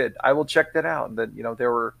interested. I will check that out. And then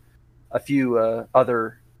there were a few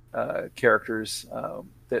other characters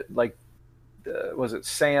that was it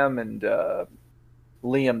Sam and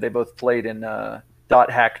Liam? They both played in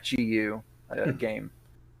Dot Hack GU game.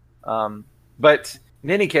 But in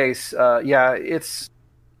any case, it's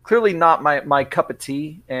clearly not my cup of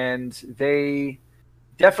tea, and they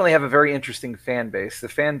definitely have a very interesting fan base. The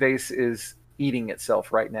fan base is eating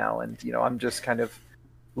itself right now, and I'm just kind of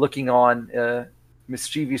looking on,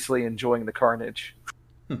 mischievously enjoying the carnage.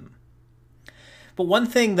 But one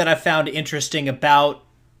thing that I found interesting about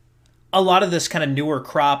a lot of this kind of newer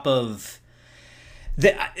crop of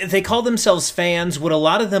they call themselves fans. What a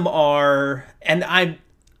lot of them are, and I'm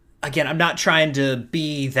not trying to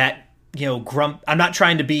be that I'm not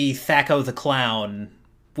trying to be Thaco the Clown,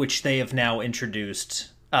 which they have now introduced.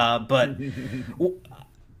 But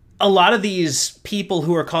a lot of these people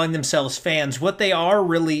who are calling themselves fans, what they are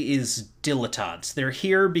really is dilettantes. They're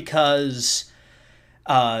here because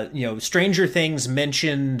Stranger Things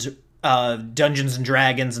mentioned Dungeons and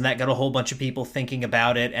Dragons, and that got a whole bunch of people thinking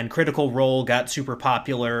about it, and Critical Role got super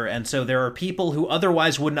popular, and so there are people who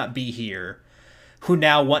otherwise would not be here who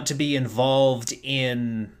now want to be involved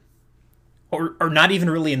in, or not even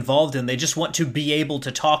really involved in, they just want to be able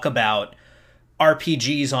to talk about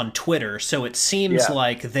RPGs on Twitter, so it seems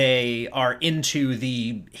like they are into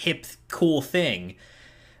the hip, cool thing,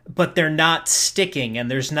 but they're not sticking,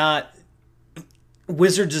 and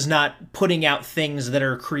Wizards is not putting out things that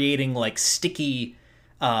are creating sticky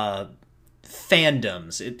fandoms.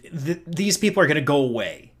 These people are going to go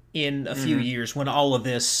away in a few years when all of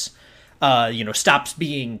this, stops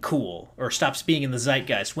being cool or stops being in the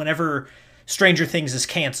zeitgeist. Whenever Stranger Things is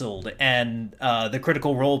canceled and the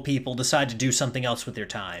Critical Role people decide to do something else with their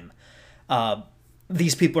time,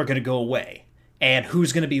 these people are going to go away. And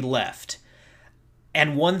who's going to be left?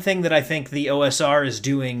 And one thing that I think the OSR is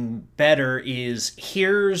doing better is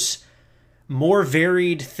here's more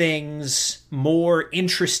varied things, more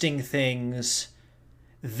interesting things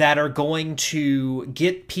that are going to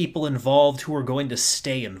get people involved who are going to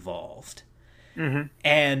stay involved.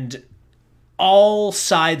 And all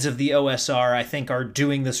sides of the OSR, I think, are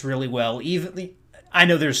doing this really well. Even I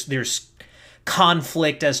know there's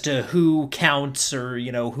conflict as to who counts or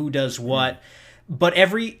who does what. But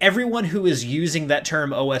everyone who is using that term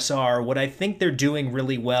OSR, what I think they're doing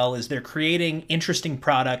really well is they're creating interesting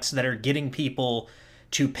products that are getting people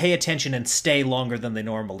to pay attention and stay longer than they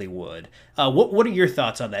normally would. What are your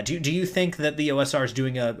thoughts on that? Do you think that the OSR is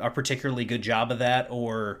doing a particularly good job of that,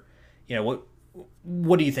 or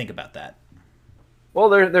what do you think about that? Well,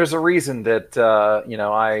 there's a reason that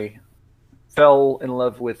I fell in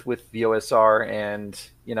love with the OSR, and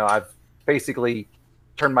I've basically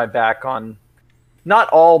turned my back on not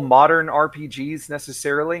all modern RPGs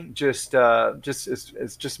necessarily, just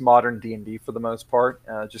modern D&D for the most part,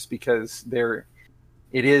 just because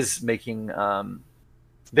it is making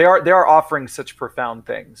they are offering such profound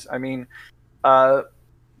things. I mean,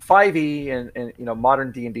 5e and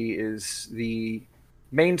modern D&D is the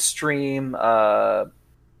mainstream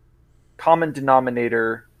common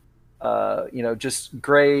denominator, just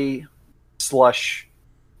gray slush,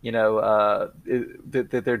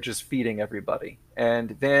 that they're just feeding everybody.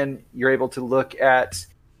 And then you're able to look at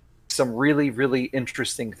some really, really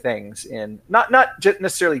interesting things in not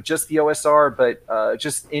necessarily just the OSR, but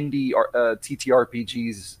just indie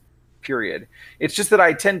TTRPGs, period. It's just that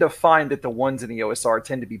I tend to find that the ones in the OSR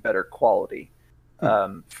tend to be better quality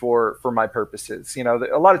for my purposes.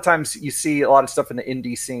 A lot of times you see a lot of stuff in the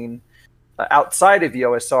indie scene outside of the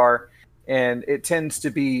OSR, and it tends to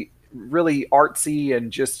be really artsy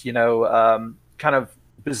and just kind of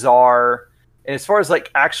bizarre. And as far as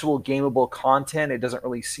actual gameable content, it doesn't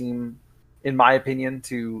really seem, in my opinion,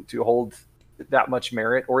 to hold that much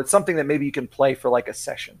merit. Or it's something that maybe you can play for a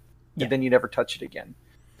session, and then you never touch it again.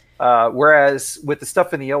 Whereas with the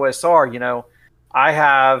stuff in the OSR, I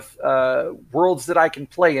have worlds that I can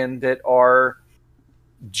play in that are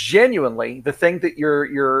genuinely the thing that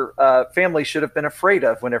your family should have been afraid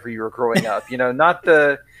of whenever you were growing up.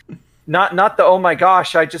 Not the oh my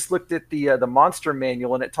gosh, I just looked at the monster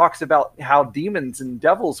manual and it talks about how demons and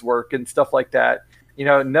devils work and stuff like that.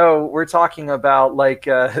 No, we're talking about like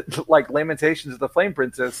like Lamentations of the Flame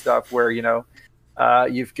Princess stuff, where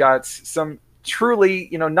you've got some truly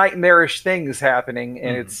nightmarish things happening,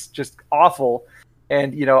 and it's just awful.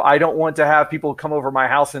 And I don't want to have people come over my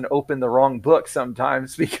house and open the wrong book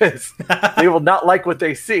sometimes because they will not like what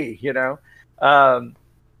they see.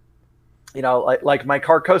 Like my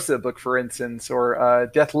Carcosa book, for instance, or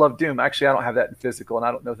Death, Love, Doom. Actually, I don't have that in physical, and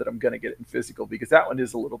I don't know that I'm going to get it in physical because that one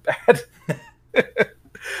is a little bad.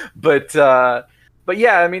 But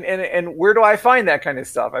yeah, I mean, and where do I find that kind of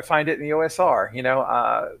stuff? I find it in the OSR,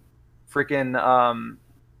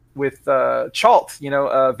 with Chalt,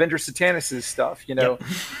 Vendor Satanis's stuff, Yep.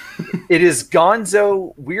 It is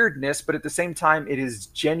gonzo weirdness, but at the same time, it is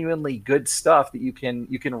genuinely good stuff that you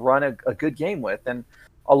can run a good game with. And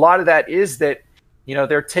a lot of that is that,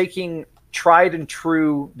 they're taking tried and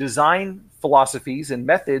true design philosophies and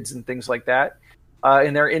methods and things like that,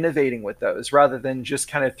 and they're innovating with those rather than just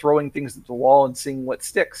kind of throwing things at the wall and seeing what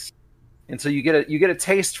sticks. And so you get a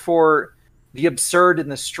taste for the absurd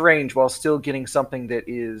and the strange while still getting something that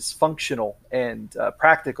is functional and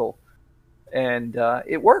practical, and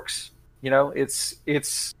it works.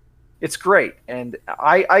 It's great, and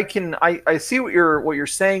I see what you're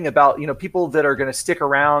saying about people that are going to stick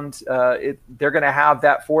around. They're going to have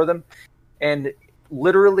that for them, and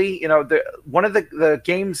literally, one of the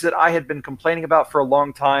games that I had been complaining about for a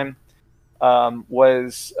long time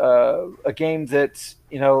was a game that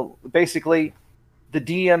basically the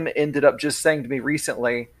DM ended up just saying to me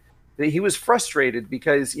recently that he was frustrated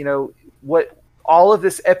because what all of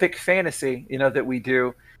this epic fantasy that we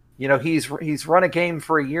do. He's run a game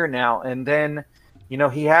for a year now, and then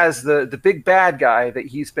he has the big bad guy that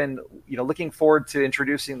he's been looking forward to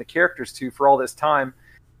introducing the characters to for all this time,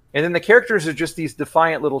 and then the characters are just these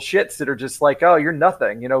defiant little shits that are just like, oh, you're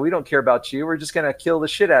nothing, we don't care about you, we're just gonna kill the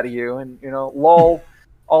shit out of you and lol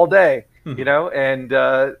all day.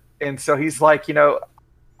 And so he's like,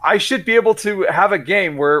 I should be able to have a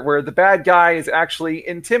game where the bad guy is actually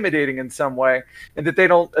intimidating in some way, and that they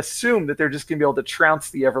don't assume that they're just going to be able to trounce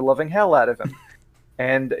the ever-loving hell out of him.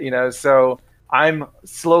 And, so I'm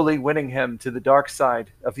slowly winning him to the dark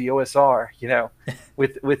side of the OSR,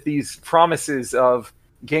 with these promises of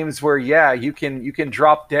games where, yeah, you can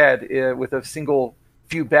drop dead with a single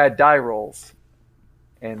few bad die rolls.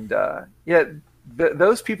 And,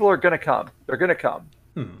 those people are going to come. They're going to come.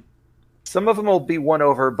 Some of them will be won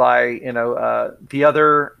over by the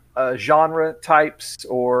other genre types,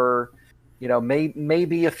 or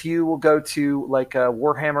maybe a few will go to like a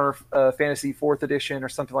Warhammer Fantasy 4th edition or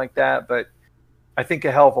something like that. But I think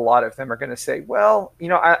a hell of a lot of them are going to say, well,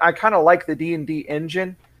 I kind of like the D&D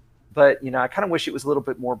engine, but I kind of wish it was a little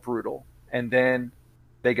bit more brutal. And then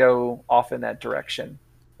they go off in that direction,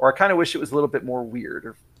 or I kind of wish it was a little bit more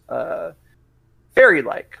weird or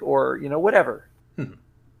fairy-like, or whatever.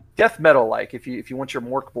 Death metal like if you want your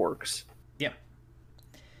Morkborgs. Yeah.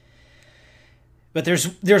 But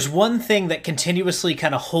there's one thing that continuously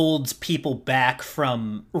kind of holds people back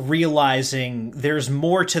from realizing there's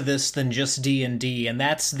more to this than just D&D, and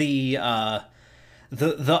that's the online,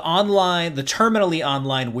 the terminally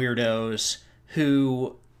online weirdos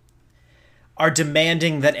who are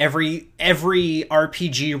demanding that every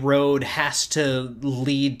RPG road has to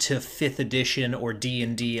lead to 5th edition or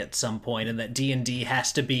D&D at some point, and that D&D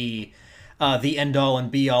has to be the end-all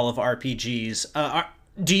and be-all of RPGs.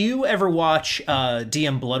 Do you ever watch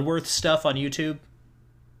DM Bloodworth stuff on YouTube?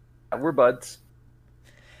 We're buds.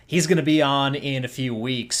 He's going to be on in a few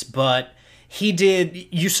weeks, but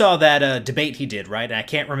you saw that debate he did, right? And I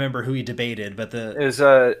can't remember who he debated, but it was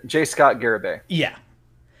J. Scott Garibay. Yeah.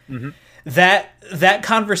 Mm-hmm. That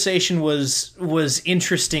conversation was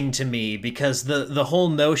interesting to me because the whole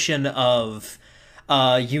notion of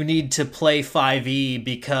you need to play 5e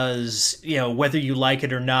because whether you like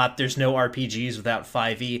it or not, there's no RPGs without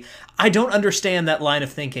 5e. I don't understand that line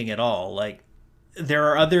of thinking at all. Like,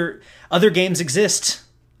 there are other games exist.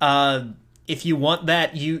 If you want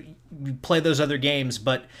that, you play those other games,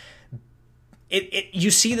 but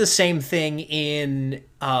you see the same thing in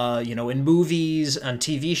in movies, on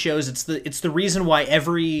TV shows. It's the reason why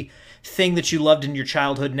everything that you loved in your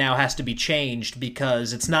childhood now has to be changed,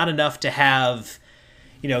 because it's not enough to have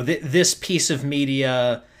this piece of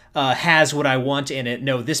media has what I want in it.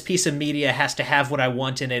 No, this piece of media has to have what I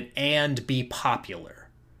want in it and be popular.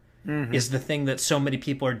 Mm-hmm. Is the thing that so many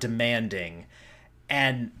people are demanding,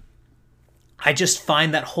 and I just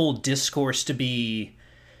find that whole discourse to be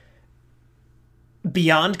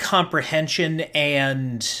beyond comprehension,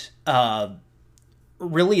 and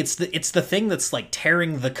really it's the thing that's like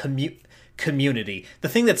tearing the community, the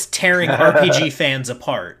thing that's tearing RPG fans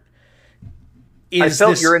apart. I is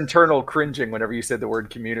felt this, your internal cringing whenever you said the word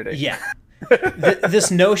community. yeah,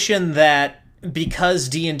 this notion that because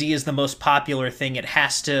D&D is the most popular thing, it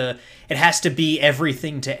has to be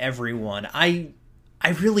everything to everyone. I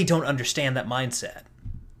really don't understand that mindset.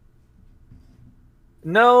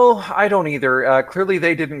 No, I don't either. Clearly,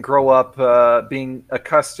 they didn't grow up being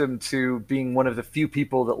accustomed to being one of the few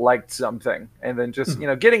people that liked something, and then just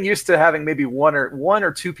getting used to having maybe one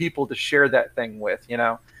or two people to share that thing with.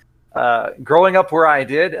 Growing up where I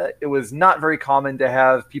did, it was not very common to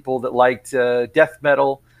have people that liked death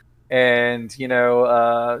metal and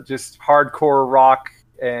just hardcore rock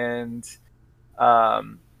and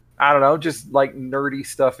I don't know, just like nerdy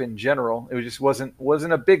stuff in general. It just wasn't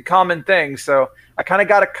a big common thing. So I kind of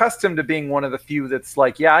got accustomed to being one of the few that's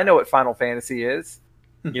like, yeah, I know what Final Fantasy is.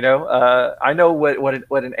 I know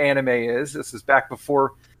what an anime is. This is back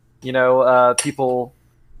before, people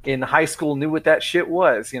in high school knew what that shit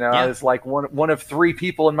was. I was like one of three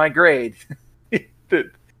people in my grade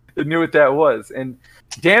that knew what that was. And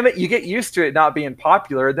damn it, you get used to it not being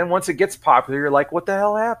popular. Then once it gets popular, you're like, what the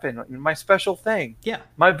hell happened? My special thing. Yeah.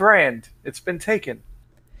 My brand. It's been taken.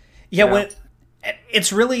 Yeah, when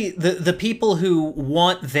it's really the people who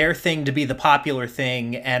want their thing to be the popular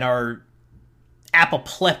thing and are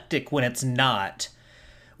apoplectic when it's not.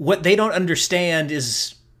 What they don't understand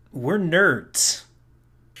is we're nerds.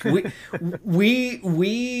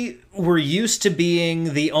 We were used to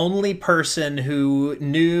being the only person who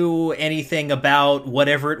knew anything about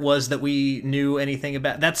whatever it was that we knew anything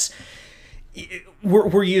about.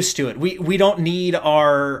 We're used to it. We don't need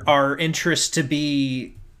our interests to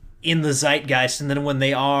be in the zeitgeist, and then when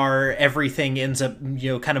they are, everything ends up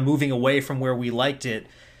kind of moving away from where we liked it.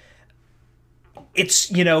 It's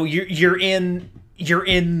you're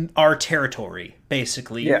in our territory,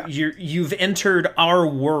 basically. Yeah. You've entered our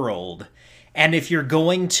world, and if you're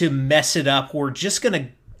going to mess it up, we're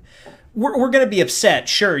gonna be upset.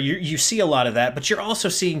 Sure, you see a lot of that, but you're also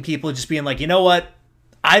seeing people just being like, you know what?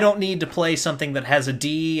 I don't need to play something that has a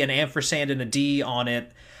D, an ampersand, and a D on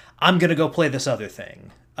it. I'm gonna go play this other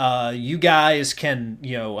thing. You guys can,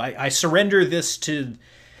 I surrender this to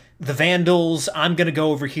the Vandals. I'm gonna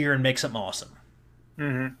go over here and make something awesome.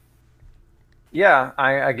 Mm-hmm. Yeah,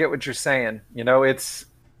 I get what you're saying. It's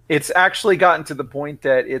actually gotten to the point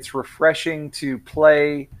that it's refreshing to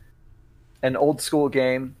play an old school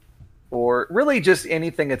game, or really just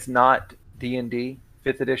anything that's not D&D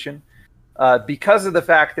 5th edition, because of the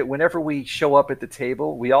fact that whenever we show up at the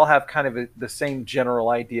table, we all have kind of the same general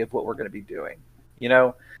idea of what we're going to be doing.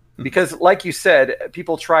 Because like you said,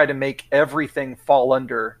 people try to make everything fall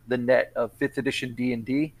under the net of 5th edition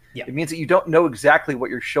D&D. Yeah. It means that you don't know exactly what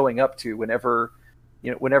you're showing up to whenever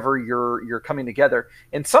you're coming together.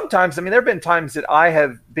 And sometimes, there have been times that I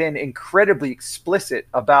have been incredibly explicit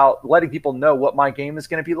about letting people know what my game is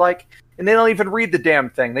going to be like, and they don't even read the damn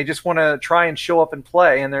thing. They just want to try and show up and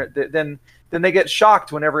play, and then they get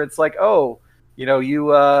shocked whenever it's like, oh,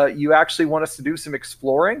 you actually want us to do some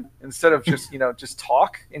exploring instead of just just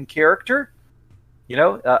talk in character.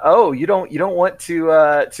 Oh, you don't want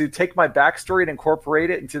to take my backstory and incorporate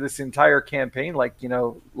it into this entire campaign, like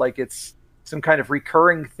it's some kind of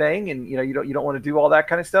recurring thing, and you don't want to do all that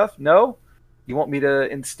kind of stuff. No, you want me to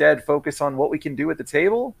instead focus on what we can do at the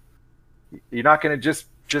table. You're not going to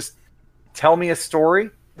just tell me a story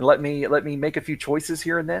and let me make a few choices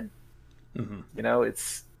here and then. Mm-hmm.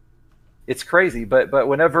 It's crazy, but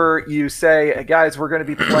whenever you say, hey, guys, we're going to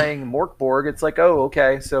be playing Morkborg, it's like, oh,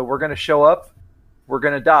 okay, so we're going to show up, we're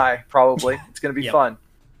going to die, probably. It's going to be fun.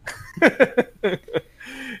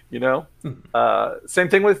 Same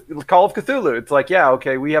thing with Call of Cthulhu. It's like, yeah,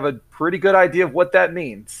 okay, we have a pretty good idea of what that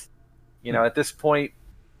means. At this point,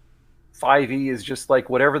 5e is just like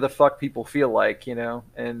whatever the fuck people feel like, and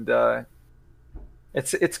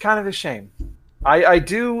it's kind of a shame. I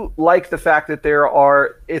do like the fact that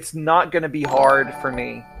it's not going to be hard for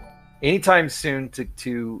me anytime soon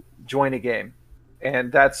to join a game.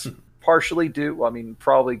 And that's partially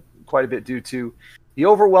probably quite a bit due to the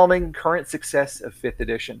overwhelming current success of 5th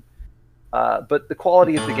edition. But the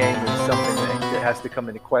quality of the game is something that has to come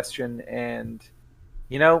into question. And,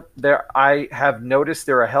 I have noticed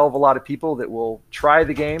there are a hell of a lot of people that will try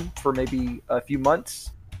the game for maybe a few months.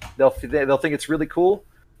 They'll think it's really cool,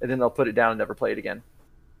 and then they'll put it down and never play it again.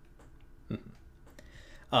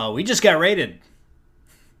 We just got raided.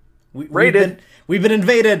 Raided? We've been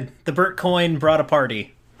invaded. The Burt coin brought a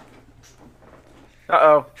party.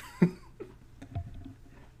 Uh-oh.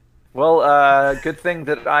 Well, good thing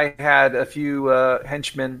that I had a few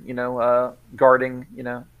henchmen, guarding,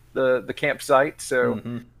 the campsite.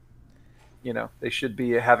 So, they should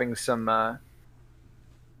be having some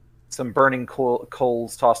some burning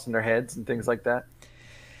coals tossed in their heads and things like that.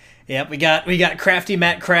 Yep, we got Crafty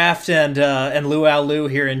Matt Craft and Luau Lu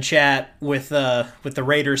here in chat with the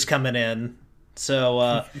Raiders coming in.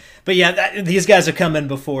 So, but yeah, these guys have come in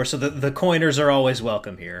before, so the coiners are always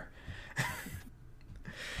welcome here.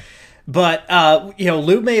 But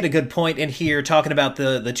Lou made a good point in here talking about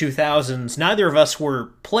the 2000s. Neither of us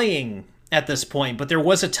were playing at this point, but there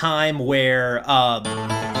was a time where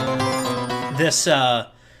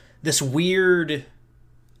this weird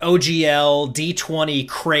OGL D20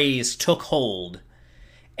 craze took hold,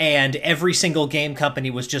 and every single game company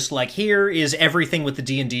was just like, here is everything with the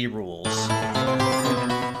D&D rules.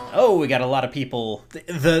 Oh, we got a lot of people.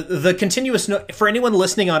 The continuous for anyone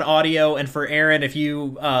listening on audio, and for Aaron, if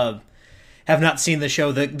you have not seen the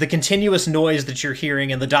show, the continuous noise that you're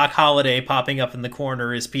hearing and the Doc Holliday popping up in the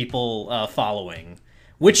corner is people following,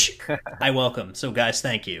 which I welcome. So guys,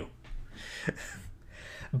 thank you.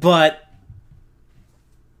 But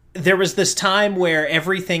there was this time where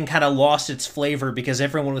everything kind of lost its flavor because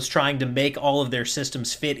everyone was trying to make all of their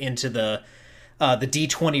systems fit into the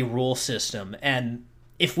D20 rule system. And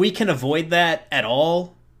if we can avoid that at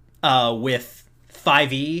all with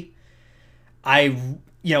 5e,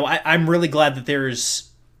 I'm really glad that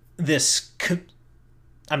there's this...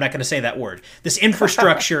 I'm not going to say that word. This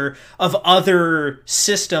infrastructure of other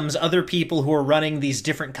systems, other people who are running these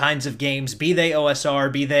different kinds of games, be they OSR,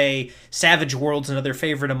 be they Savage Worlds, another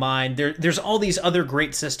favorite of mine. There's all these other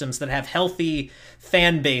great systems that have healthy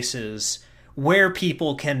fan bases where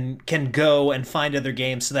people can go and find other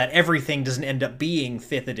games so that everything doesn't end up being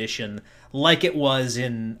 5th edition like it was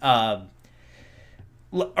in...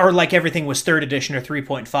 or like everything was 3rd edition or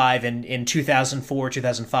 3.5 in 2004,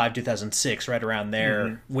 2005, 2006, right around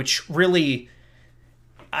there, which really,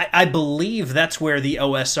 I believe that's where the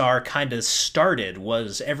OSR kind of started,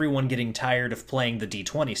 was everyone getting tired of playing the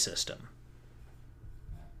D20 system.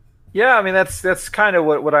 Yeah, I mean, that's kind of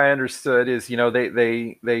what I understood is,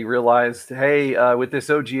 they realized, hey, with this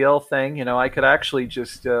OGL thing, I could actually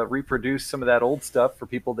just reproduce some of that old stuff for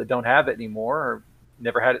people that don't have it anymore or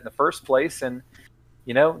never had it in the first place, and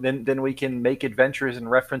then we can make adventures and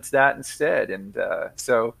reference that instead. And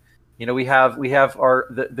so, we have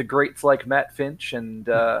the greats like Matt Finch, and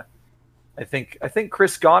I think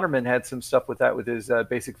Chris Gonerman had some stuff with that with his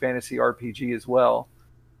Basic Fantasy RPG as well.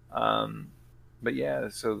 But yeah,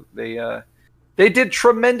 so they did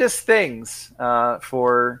tremendous things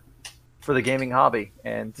for the gaming hobby,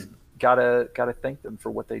 and gotta thank them for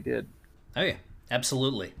what they did. Oh yeah,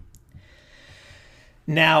 absolutely.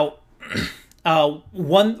 Now.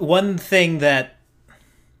 One thing that...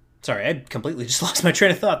 Sorry, I completely just lost my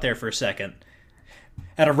train of thought there for a second.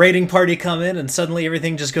 At a raiding party come in and suddenly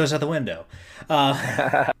everything just goes out the window.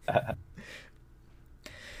 But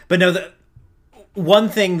no, one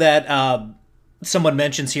thing that someone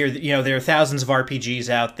mentions here, there are thousands of RPGs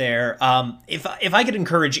out there. If I could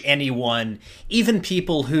encourage anyone, even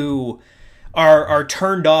people who are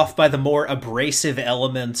turned off by the more abrasive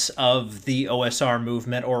elements of the OSR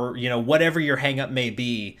movement, or whatever your hang-up may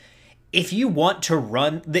be, if you want to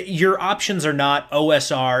run... your options are not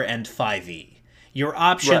OSR and 5e. Your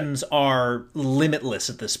options are limitless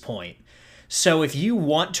at this point. So if you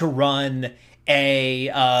want to run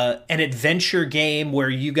an adventure game where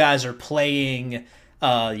you guys are playing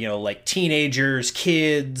like teenagers,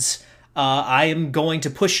 kids, I am going to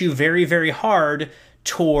push you very, very hard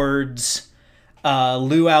towards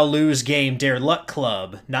Luau Lu's game Dare Luck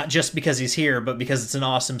Club, not just because he's here, but because it's an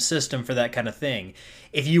awesome system for that kind of thing.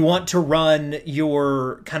 If you want to run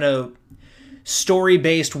your kind of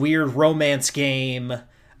story-based weird romance game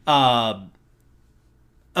about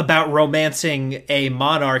romancing a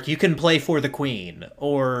monarch, you can play For the Queen,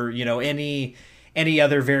 or any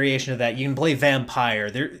other variation of that. You can play Vampire.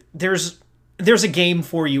 There's a game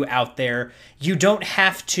for you out there. You don't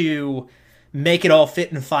have to make it all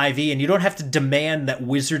fit in 5e, and you don't have to demand that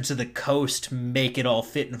Wizards of the Coast make it all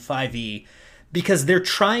fit in 5e, because they're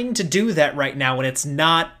trying to do that right now and it's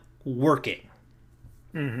not working.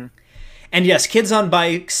 And yes, Kids on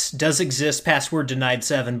Bikes does exist, password denied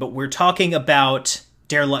 7, but we're talking about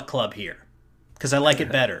Dare Luck Club here because I like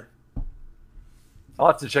it better. I'll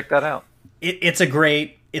have to check that out. It's a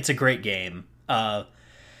great game. I'm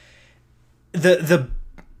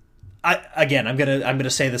gonna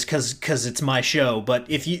say this because it's my show, but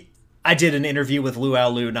I did an interview with Luau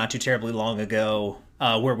Lu not too terribly long ago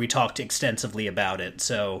where we talked extensively about it.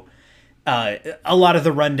 So a lot of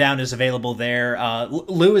the rundown is available there.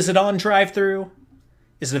 Lou, is it on drive-thru?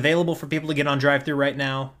 Is it available for people to get on drive-thru right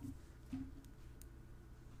now?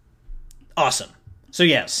 Awesome. So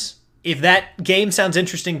yes, if that game sounds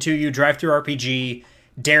interesting to you, drive-thru RPG,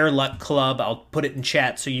 Dare Luck Club. I'll put it in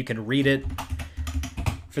chat so you can read it.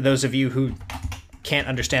 For those of you who can't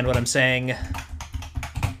understand what I'm saying,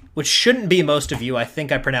 which shouldn't be most of you, I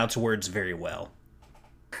think I pronounce words very well.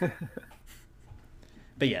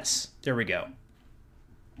 But yes, there we go.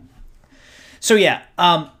 So yeah,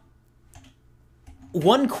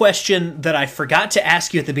 one question that I forgot to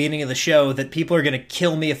ask you at the beginning of the show that people are going to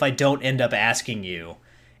kill me if I don't end up asking you,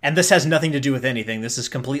 and this has nothing to do with anything, this is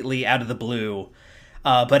completely out of the blue,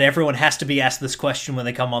 but everyone has to be asked this question when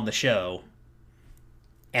they come on the show.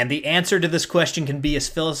 And the answer to this question can be as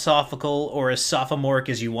philosophical or as sophomoric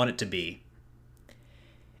as you want it to be.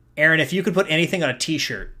 Aaron, if you could put anything on a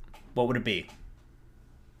t-shirt, what would it be?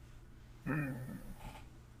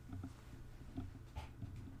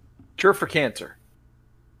 Cure for cancer.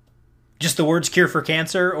 Just the words cure for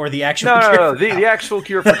cancer or the actual No, the actual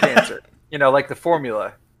cure for cancer. You know, like the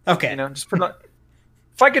formula. Okay. You know, just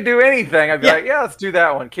if I could do anything, I'd be like, yeah, let's do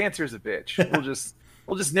that one. Cancer's a bitch.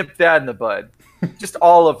 We'll just nip that in the bud. Just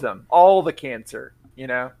all of them. All the cancer, you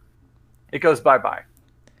know? It goes bye-bye.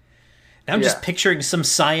 I'm just picturing some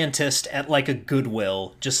scientist at like a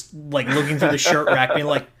Goodwill, just like looking through the shirt rack, being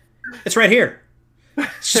like, it's right here.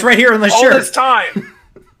 It's just right here on the shirt.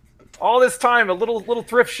 All this time, a little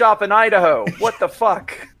thrift shop in Idaho. What the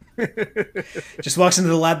fuck? Just walks into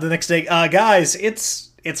the lab the next day. Guys,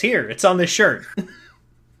 it's here. It's on this shirt.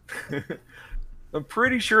 I'm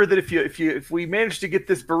pretty sure that if we manage to get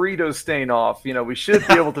this burrito stain off, you know, we should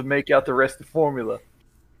be able to make out the rest of the formula.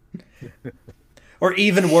 Or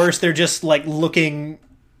even worse, they're just like looking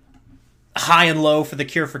high and low for the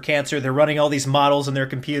cure for cancer. They're running all these models in their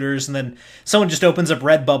computers, and then someone just opens up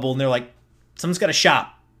Redbubble, and they're like, someone's got a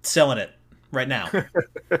shop selling it right now.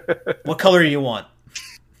 What color do you want?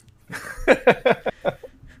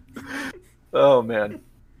 Oh, man.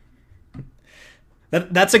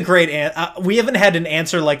 That's a great we haven't had an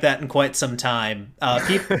answer like that in quite some time.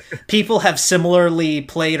 People have similarly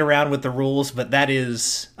played around with the rules, but that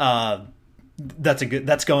is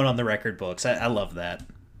that's going on the record books. I love that.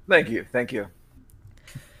 Thank you.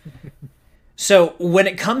 So when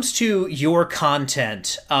it comes to your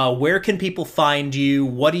content, where can people find you?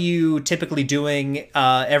 What are you typically doing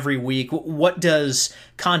every week? What does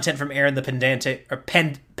content from Aaron the Pedantic?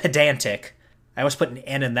 I always put an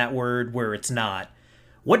N in that word where it's not.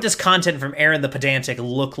 What does content from Aaron the Pedantic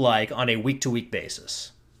look like on a week-to-week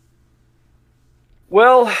basis?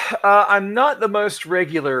 Well, I'm not the most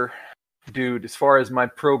regular dude as far as my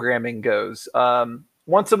programming goes.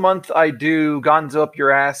 Once a month, I do Gonzo Up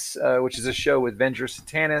Your Ass, which is a show with Venger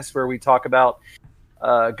Satanis, where we talk about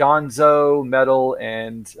Gonzo, metal,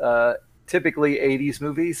 and typically 80s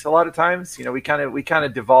movies. A lot of times, you know, we kind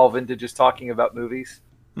of devolve into just talking about movies.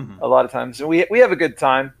 Mm-hmm. A lot of times, and we have a good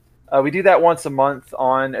time. We do that once a month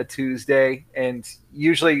on a Tuesday, and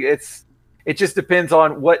usually it just depends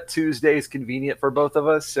on what Tuesday is convenient for both of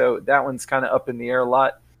us. So that one's kind of up in the air a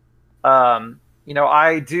lot. You know,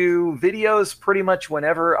 I do videos pretty much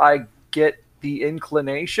whenever I get the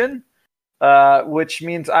inclination, which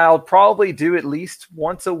means I'll probably do at least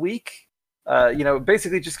once a week. You know,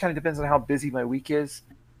 basically just kind of depends on how busy my week is.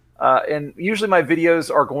 And usually my videos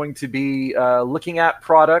are going to be looking at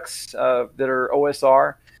products that are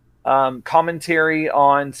OSR, commentary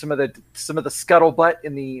on some of the scuttlebutt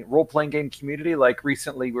in the role-playing game community. Like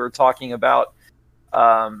recently we were talking about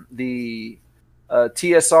the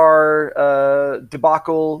TSR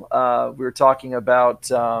debacle. We were talking about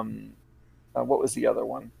what was the other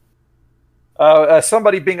one?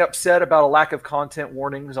 Somebody being upset about a lack of content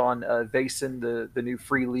warnings on Vaesen, the new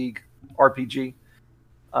Free League RPG.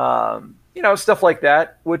 You know, stuff like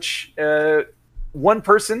that, which one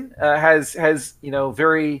person has you know,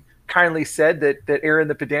 very kindly said that Aaron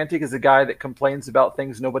the Pedantic is a guy that complains about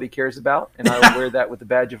things nobody cares about, and I will wear that with a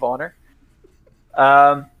badge of honor.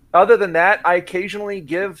 Other than that, I occasionally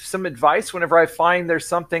give some advice whenever I find there's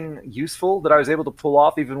something useful that I was able to pull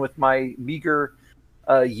off, even with my meager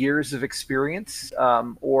years of experience,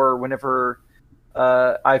 or whenever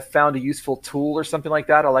I've found a useful tool or something like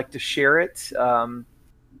that. I like to share it.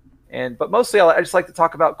 But mostly I just like to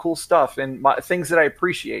talk about cool stuff and things that I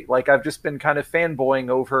appreciate. Like I've just been kind of fanboying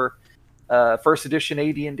over first edition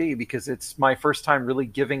AD&D because it's my first time really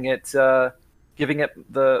giving it a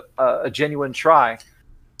genuine try.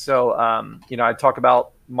 So, you know, I talk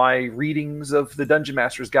about my readings of the Dungeon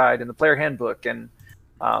Master's Guide and the Player Handbook, and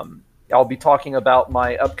I'll be talking about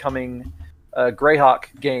my upcoming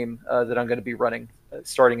Greyhawk game that I'm going to be running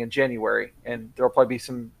starting in January, and there'll probably be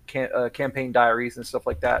some campaign diaries and stuff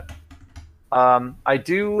like that. I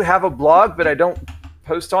do have a blog, but I don't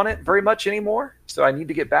post on it very much anymore, so I need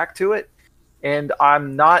to get back to it. and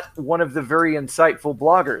I'm not one of the very insightful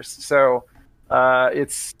bloggers. So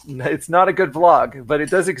it's not a good vlog, but it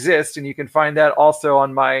does exist, and you can find that also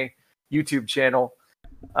on my YouTube channel.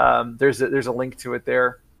 There's a link to it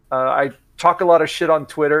there. I talk a lot of shit on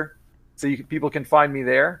Twitter, so people can find me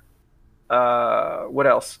there. What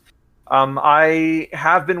else? I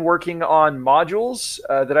have been working on modules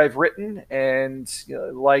that I've written, and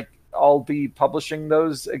I'll be publishing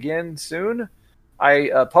those again soon.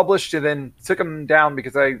 I published and then took them down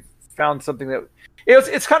because I found something that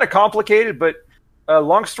it's kind of complicated. But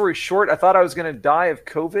long story short, I thought I was going to die of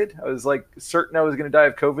COVID. I was like certain I was going to die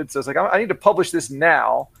of COVID, so I was like, I need to publish this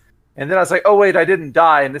now. And then I was like, oh wait, I didn't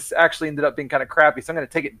die, and this actually ended up being kind of crappy, so I'm going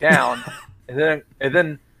to take it down, and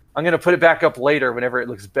then I'm going to put it back up later whenever it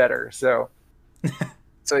looks better. So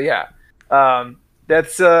yeah,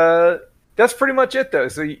 that's pretty much it though.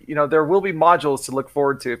 So there will be modules to look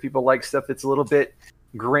forward to if people like stuff that's a little bit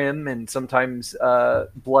grim and sometimes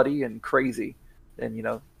bloody and crazy. Then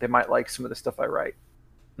they might like some of the stuff I write.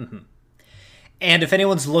 Mm-hmm. And if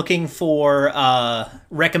anyone's looking for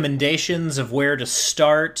recommendations of where to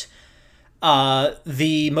start,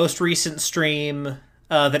 the most recent stream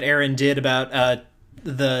that Aaron did about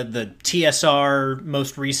the TSR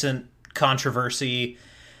most recent controversy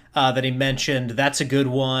that he mentioned, that's a good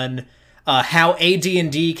one. How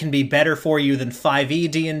AD&D can be better for you than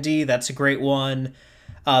 5e D&D, that's a great one.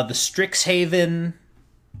 The Strixhaven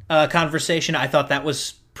conversation, I thought that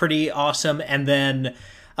was pretty awesome. And then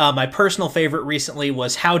my personal favorite recently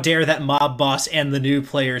was How Dare That Mob Boss and the New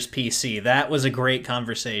Player's PC. That was a great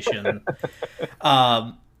conversation.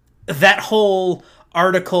 That whole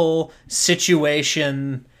article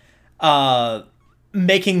situation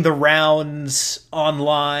making the rounds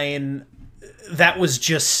online, that was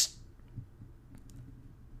just...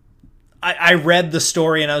 I read the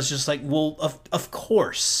story and I was just like, well, of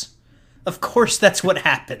course. Of course that's what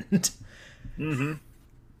happened. Mm-hmm.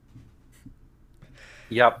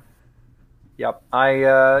 Yep.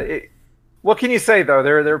 What can you say though?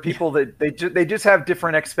 There are people that they just have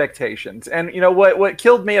different expectations, and what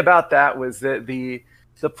killed me about that was that the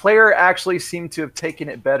player actually seemed to have taken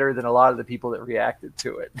it better than a lot of the people that reacted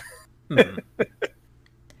to it. Hmm.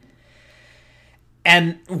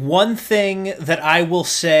 And one thing that I will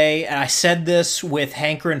say, and I said this with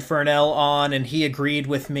Hanker and Fernell on, and he agreed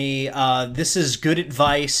with me, this is good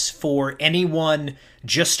advice for anyone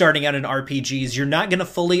just starting out in RPGs. You're not going to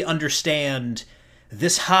fully understand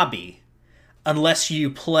this hobby unless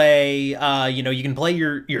you play, you can play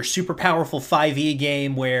your super powerful 5e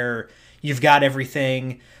game where you've got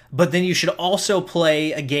everything, but then you should also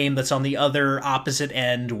play a game that's on the other opposite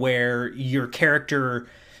end where your character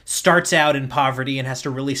starts out in poverty and has to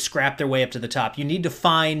really scrap their way up to the top. You need to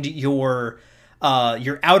find your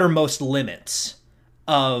outermost limits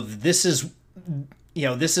of this is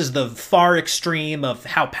the far extreme of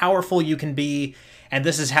how powerful you can be, and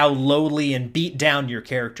this is how lowly and beat down your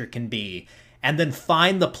character can be. And then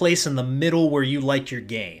find the place in the middle where you like your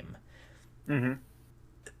game. Mm-hmm.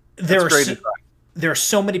 There are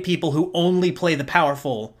so many people who only play the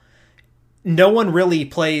powerful. No one really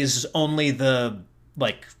plays only the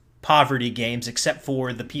poverty games except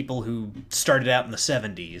for the people who started out in the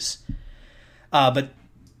 70s. But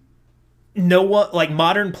no one,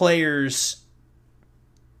 modern players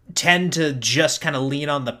tend to just kind of lean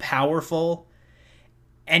on the powerful,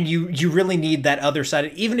 and you really need that other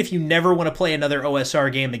side. Even if you never want to play another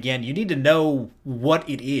OSR game again, you need to know what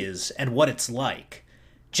it is and what it's like,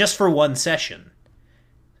 just for one session.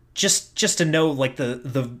 Just to know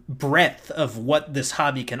the breadth of what this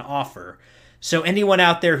hobby can offer. So anyone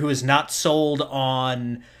out there who is not sold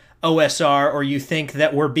on OSR, or you think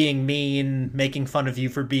that we're being mean, making fun of you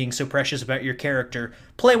for being so precious about your character,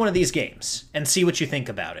 play one of these games and see what you think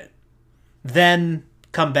about it. Then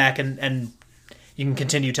come back and you can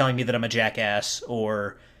continue telling me that I'm a jackass,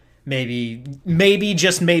 or maybe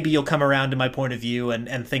just maybe you'll come around to my point of view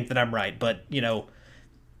and think that I'm right. But,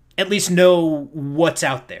 at least know what's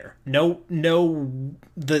out there. Know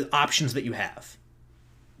the options that you have.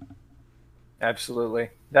 Absolutely.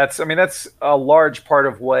 That's a large part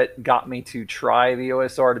of what got me to try the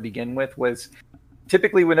OSR to begin with. Was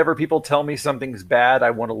typically whenever people tell me something's bad,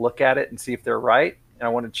 I want to look at it and see if they're right, and I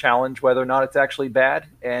want to challenge whether or not it's actually bad.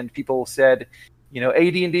 And people said,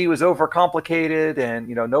 AD&D was overcomplicated, and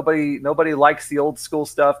nobody likes the old school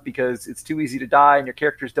stuff because it's too easy to die and your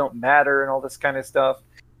characters don't matter and all this kind of stuff.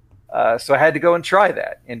 So I had to go and try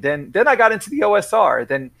that, and then I got into the OSR.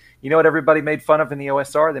 Then what everybody made fun of in the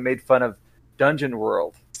OSR? They made fun of Dungeon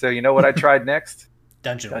World. So you know what I tried next?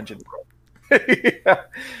 Dungeon World. Yeah.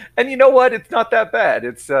 And you know what? It's not that bad.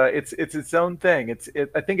 It's its own thing.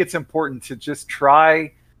 I think it's important to just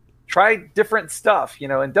try different stuff,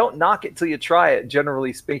 and don't knock it till you try it.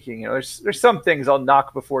 Generally speaking, there's some things I'll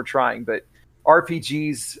knock before trying, but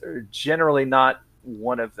RPGs are generally not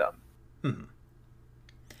one of them. Hmm.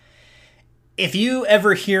 If you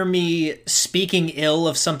ever hear me speaking ill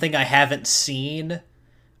of something I haven't seen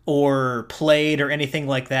or played or anything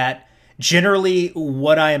like that, generally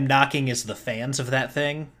what I am knocking is the fans of that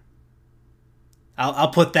thing. I'll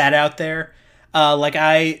put that out there. Like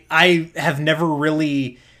I have never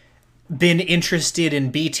really been interested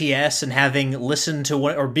in BTS and having listened to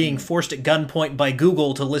one, or being forced at gunpoint by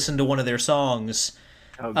Google to listen to one of their songs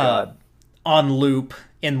on loop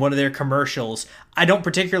in one of their commercials. I don't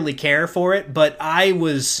particularly care for it, but I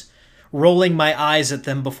was rolling my eyes at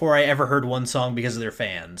them before I ever heard one song because of their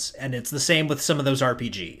fans. And it's the same with some of those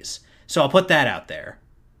RPGs. So I'll put that out there.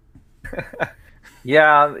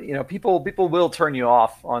 Yeah, people will turn you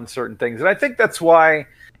off on certain things. And I think that's why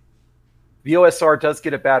the OSR does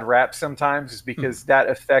get a bad rap sometimes, is because that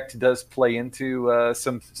effect does play into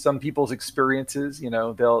some people's experiences.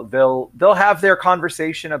 They'll have their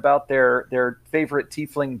conversation about their favorite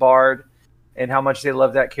tiefling bard and how much they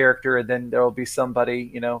love that character, and then there'll be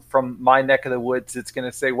somebody from my neck of the woods that's going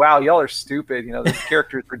to say, "Wow, y'all are stupid. This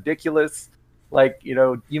character is ridiculous. Like,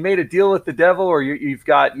 you made a deal with the devil, or you've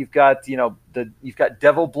got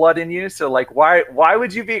devil blood in you. So like, why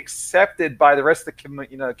would you be accepted by the rest of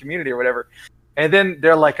the community or whatever?" And then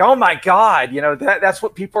they're like, "Oh my God, that's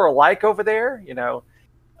what people are like over there."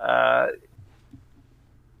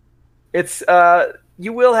 It's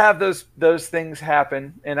you will have those things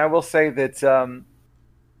happen, and I will say that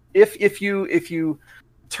if you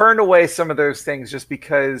turn away some of those things just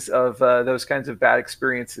because of those kinds of bad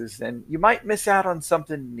experiences, then you might miss out on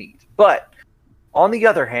something neat. But on the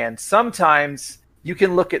other hand, sometimes you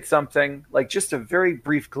can look at something like just a very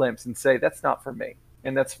brief glimpse and say, "That's not for me,"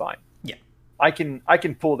 and that's fine. Yeah, I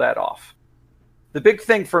can pull that off. The big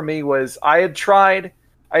thing for me was I had tried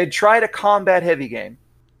a combat heavy game.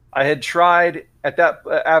 I had tried at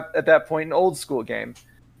that point an old school game,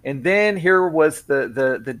 and then here was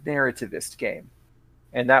the narrativist game.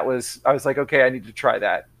 And I was like, okay, I need to try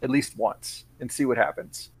that at least once and see what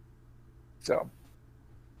happens. So.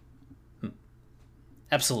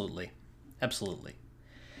 Absolutely.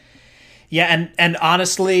 Yeah. And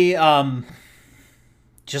honestly,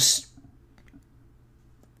 just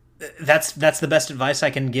that's the best advice I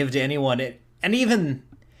can give to anyone. And even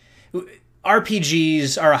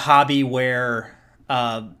RPGs are a hobby where,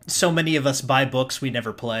 so many of us buy books we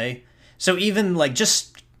never play. So even like just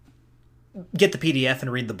get the PDF and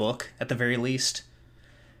read the book at the very least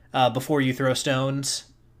before you throw stones.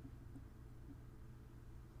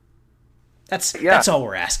 That's all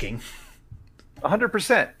we're asking.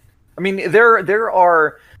 100%. I mean, there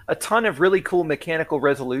are a ton of really cool mechanical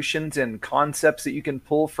resolutions and concepts that you can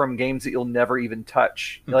pull from games that you'll never even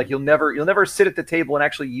touch. Like you'll never sit at the table and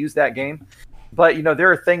actually use that game. But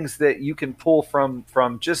there are things that you can pull from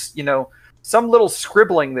just some little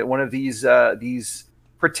scribbling that one of these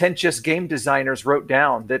pretentious game designers wrote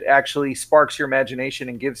down that actually sparks your imagination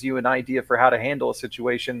and gives you an idea for how to handle a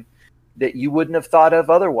situation that you wouldn't have thought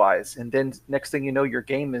of otherwise. And then next thing you know, your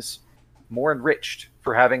game is more enriched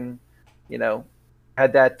for having,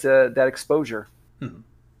 had that exposure.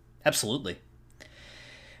 Absolutely.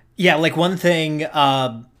 Yeah, like one thing,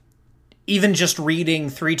 even just reading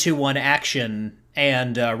 3-2-1 Action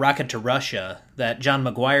and Rocket to Russia that John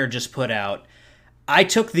McGuire just put out, I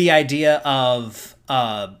took the idea of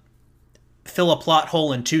fill a plot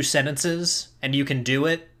hole in 2 sentences, and you can do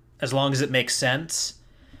it as long as it makes sense.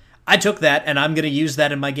 I took that, and I'm going to use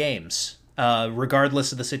that in my games,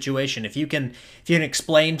 regardless of the situation. If you can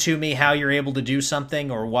explain to me how you're able to do something,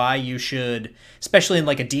 or why you should, especially in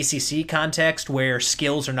like a DCC context where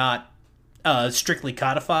skills are not strictly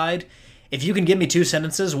codified, if you can give me 2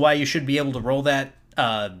 sentences why you should be able to roll that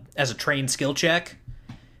as a trained skill check,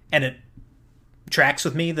 and it tracks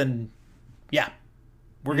with me, then yeah,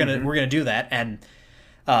 we're gonna do that. And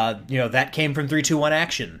that came from 3-2-1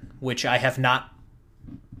 Action, which I have not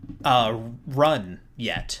run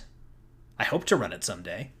yet. I hope to run it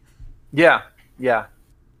someday. Yeah.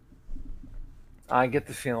 I get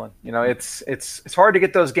the feeling. It's hard to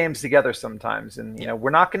get those games together sometimes, and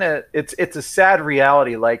we're not gonna. It's a sad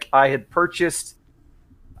reality. Like I had purchased,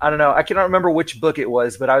 I don't know, I cannot remember which book it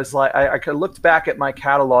was, but I was like, I looked back at my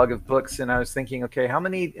catalog of books, and I was thinking, okay, how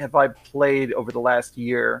many have I played over the last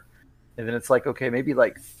year? And then it's like, okay, maybe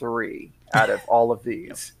like 3 out of all of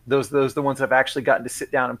these. Those the ones I've actually gotten to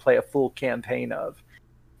sit down and play a full campaign of.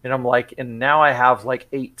 And I'm like, and now I have like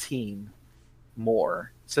 18.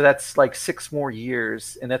 more. So that's like 6 more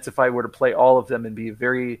years, and that's if I were to play all of them and be a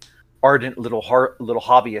very ardent little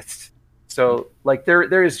hobbyist. So like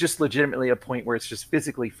there is just legitimately a point where it's just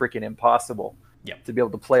physically freaking impossible to be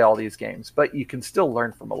able to play all these games, but you can still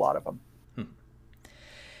learn from a lot of them.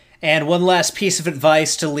 And one last piece of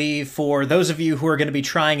advice to leave for those of you who are going to be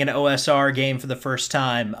trying an OSR game for the first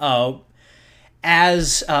time.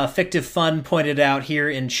 As Fictive Fun pointed out here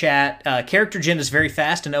in chat, character gen is very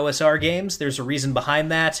fast in OSR games. There's a reason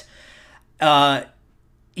behind that.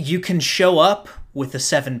 You can show up with a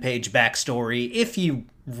 7-page backstory if you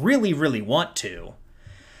really, really want to.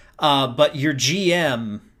 But your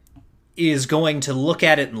GM is going to look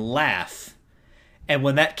at it and laugh. And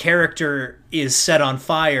when that character is set on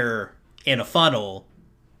fire in a funnel,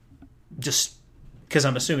 just because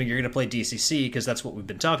I'm assuming you're going to play DCC, because that's what we've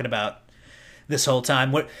been talking about this whole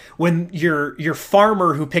time. When your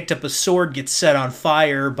farmer who picked up a sword gets set on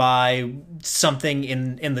fire by something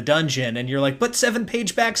in the dungeon, and you're like, but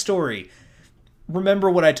 7-page backstory. Remember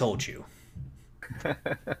what I told you.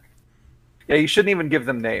 Yeah, you shouldn't even give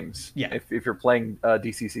them names. Yeah. If you're playing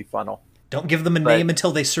DCC funnel, don't give them a name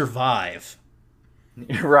until they survive.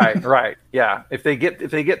 Right. Yeah, if they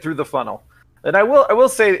get through the funnel. And I will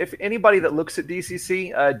say, if anybody that looks at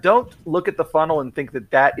DCC, don't look at the funnel and think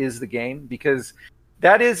that is the game, because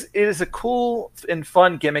it is a cool and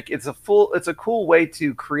fun gimmick. It's a cool way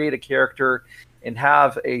to create a character and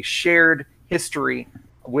have a shared history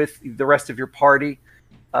with the rest of your party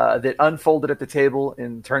that unfolded at the table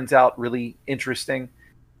and turns out really interesting.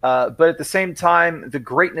 But at the same time, the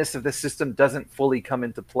greatness of the system doesn't fully come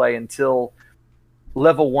into play until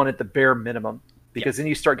level 1 at the bare minimum. Because then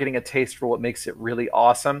you start getting a taste for what makes it really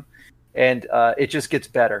awesome, and it just gets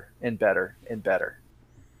better and better and better.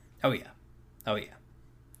 Oh yeah.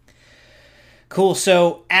 Cool.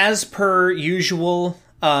 So as per usual,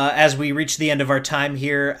 as we reach the end of our time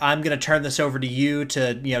here, I'm going to turn this over to you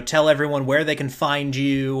to tell everyone where they can find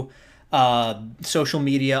you, social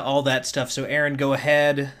media, all that stuff. So Aaron, go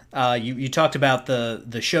ahead. You talked about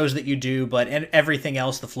the shows that you do, but everything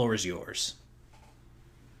else, the floor is yours.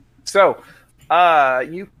 So.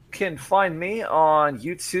 You can find me on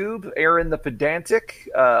YouTube, Aaron the Pedantic.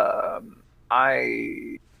 I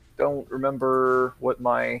don't remember what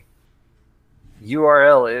my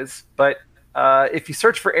URL is, but if you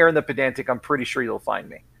search for Aaron the Pedantic, I'm pretty sure you'll find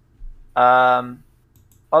me.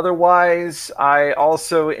 Otherwise, I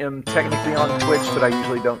also am technically on Twitch, but I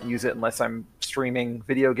usually don't use it unless I'm streaming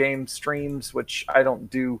video game streams, which I don't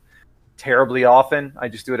do terribly often. I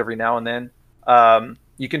just do it every now and then.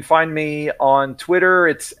 You can find me on Twitter.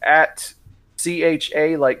 It's at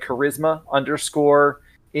CHA, like charisma,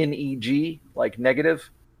 _NEG, like negative.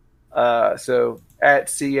 So at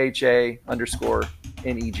CHA_NEG.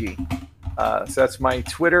 So that's my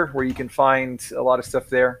Twitter, where you can find a lot of stuff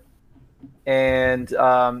there. And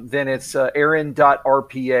then it's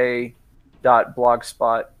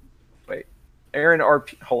aaron.rpa.blogspot. Wait,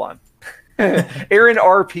 hold on.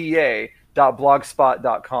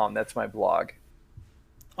 aaronrpa.blogspot.com. That's my blog.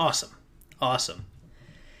 Awesome.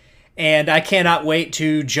 And I cannot wait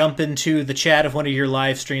to jump into the chat of one of your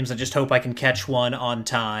live streams. I just hope I can catch one on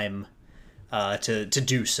time to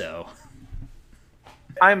do so.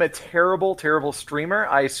 I'm a terrible, terrible streamer.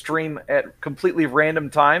 I stream at completely random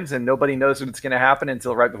times, and nobody knows when it's going to happen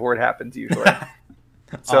until right before it happens, usually.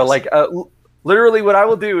 So, literally what I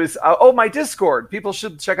will do is, my Discord. People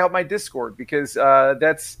should check out my Discord, because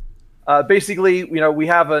that's... basically, we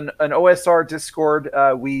have an OSR Discord.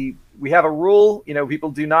 We have a rule, people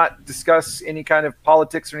do not discuss any kind of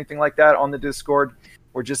politics or anything like that on the Discord.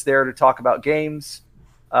 We're just there to talk about games.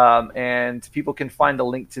 And people can find a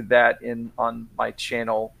link to that on my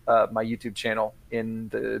channel, my YouTube channel, in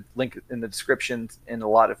the link in the description in a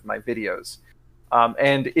lot of my videos.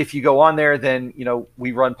 And if you go on there, then,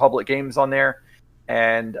 we run public games on there.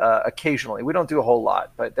 And occasionally, we don't do a whole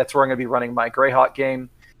lot, but that's where I'm going to be running my Greyhawk game.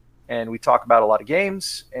 And we talk about a lot of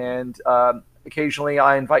games, and occasionally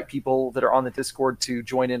I invite people that are on the Discord to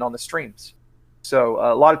join in on the streams. So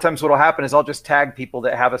a lot of times what will happen is I'll just tag people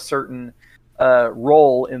that have a certain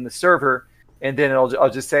role in the server, and then I'll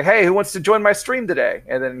just say, hey, who wants to join my stream today?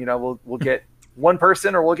 And then, we'll get one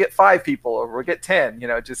person, or we'll get 5 people, or we'll get 10,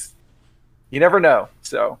 just, you never know.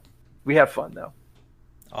 So we have fun, though.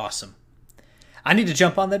 Awesome. I need to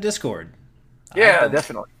jump on that Discord. Yeah,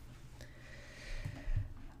 definitely.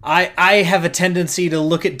 I have a tendency to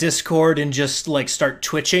look at Discord and just start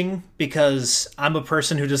twitching, because I'm a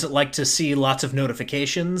person who doesn't like to see lots of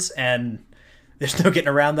notifications, and there's no getting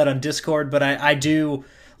around that on Discord. But I do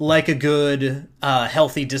like a good,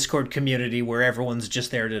 healthy Discord community where everyone's just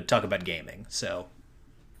there to talk about gaming. So,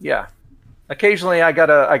 yeah, Occasionally, I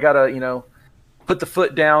gotta put the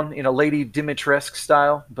foot down, Lady Dimitrescu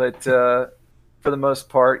style. But for the most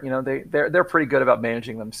part, they're pretty good about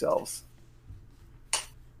managing themselves.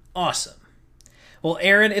 Awesome. Well,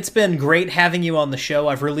 Aaron, it's been great having you on the show.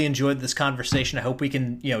 I've really enjoyed this conversation. I hope we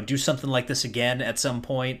can, do something like this again at some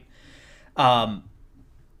point.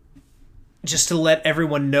 Just to let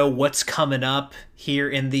everyone know what's coming up here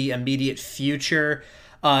in the immediate future.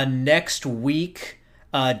 Next week,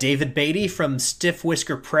 David Beatty from Stiff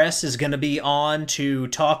Whisker Press is going to be on to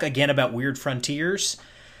talk again about Weird Frontiers.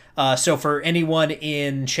 So for anyone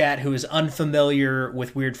in chat who is unfamiliar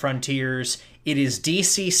with Weird Frontiers, it is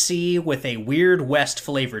DCC with a Weird West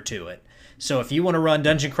flavor to it. So if you want to run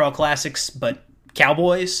Dungeon Crawl Classics but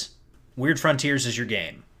cowboys, Weird Frontiers is your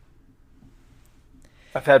game.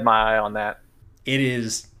 I've had my eye on that.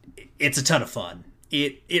 It's a ton of fun.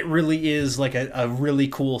 It really is like a really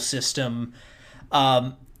cool system.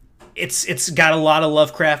 It's got a lot of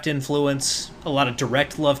Lovecraft influence, a lot of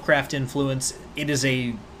direct Lovecraft influence. It is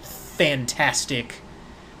a fantastic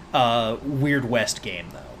Weird West game,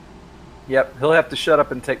 though. Yep, he'll have to shut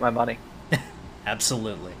up and take my money.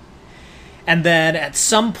 Absolutely. And then at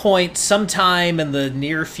some point, sometime in the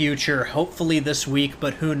near future, hopefully this week,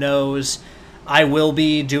 but who knows, I will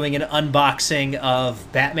be doing an unboxing of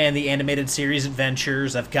Batman the Animated Series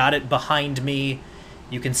Adventures. I've got it behind me.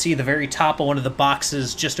 You can see the very top of one of the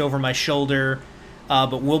boxes just over my shoulder.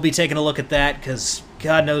 But we'll be taking a look at that because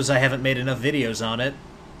God knows I haven't made enough videos on it.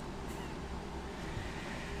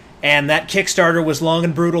 And that Kickstarter was long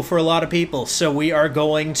and brutal for a lot of people, so we are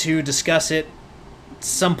going to discuss it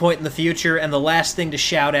some point in the future. And the last thing to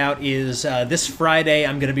shout out is this Friday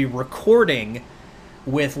I'm going to be recording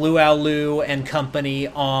with Luau Lu and company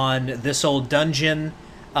on This Old Dungeon.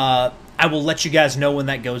 I will let you guys know when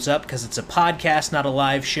that goes up because it's a podcast, not a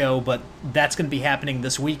live show, but that's going to be happening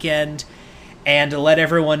this weekend. And to let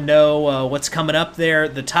everyone know what's coming up there,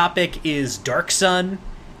 the topic is Dark Sun,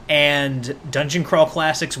 and Dungeon Crawl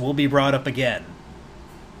Classics will be brought up again.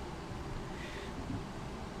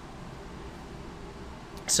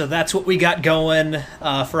 So that's what we got going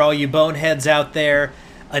for all you boneheads out there.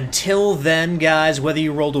 Until then, guys, whether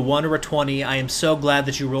you rolled a 1 or a 20, I am so glad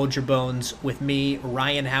that you rolled your bones with me,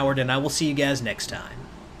 Ryan Howard, and I will see you guys next time.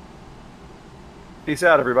 Peace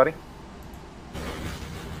out, everybody.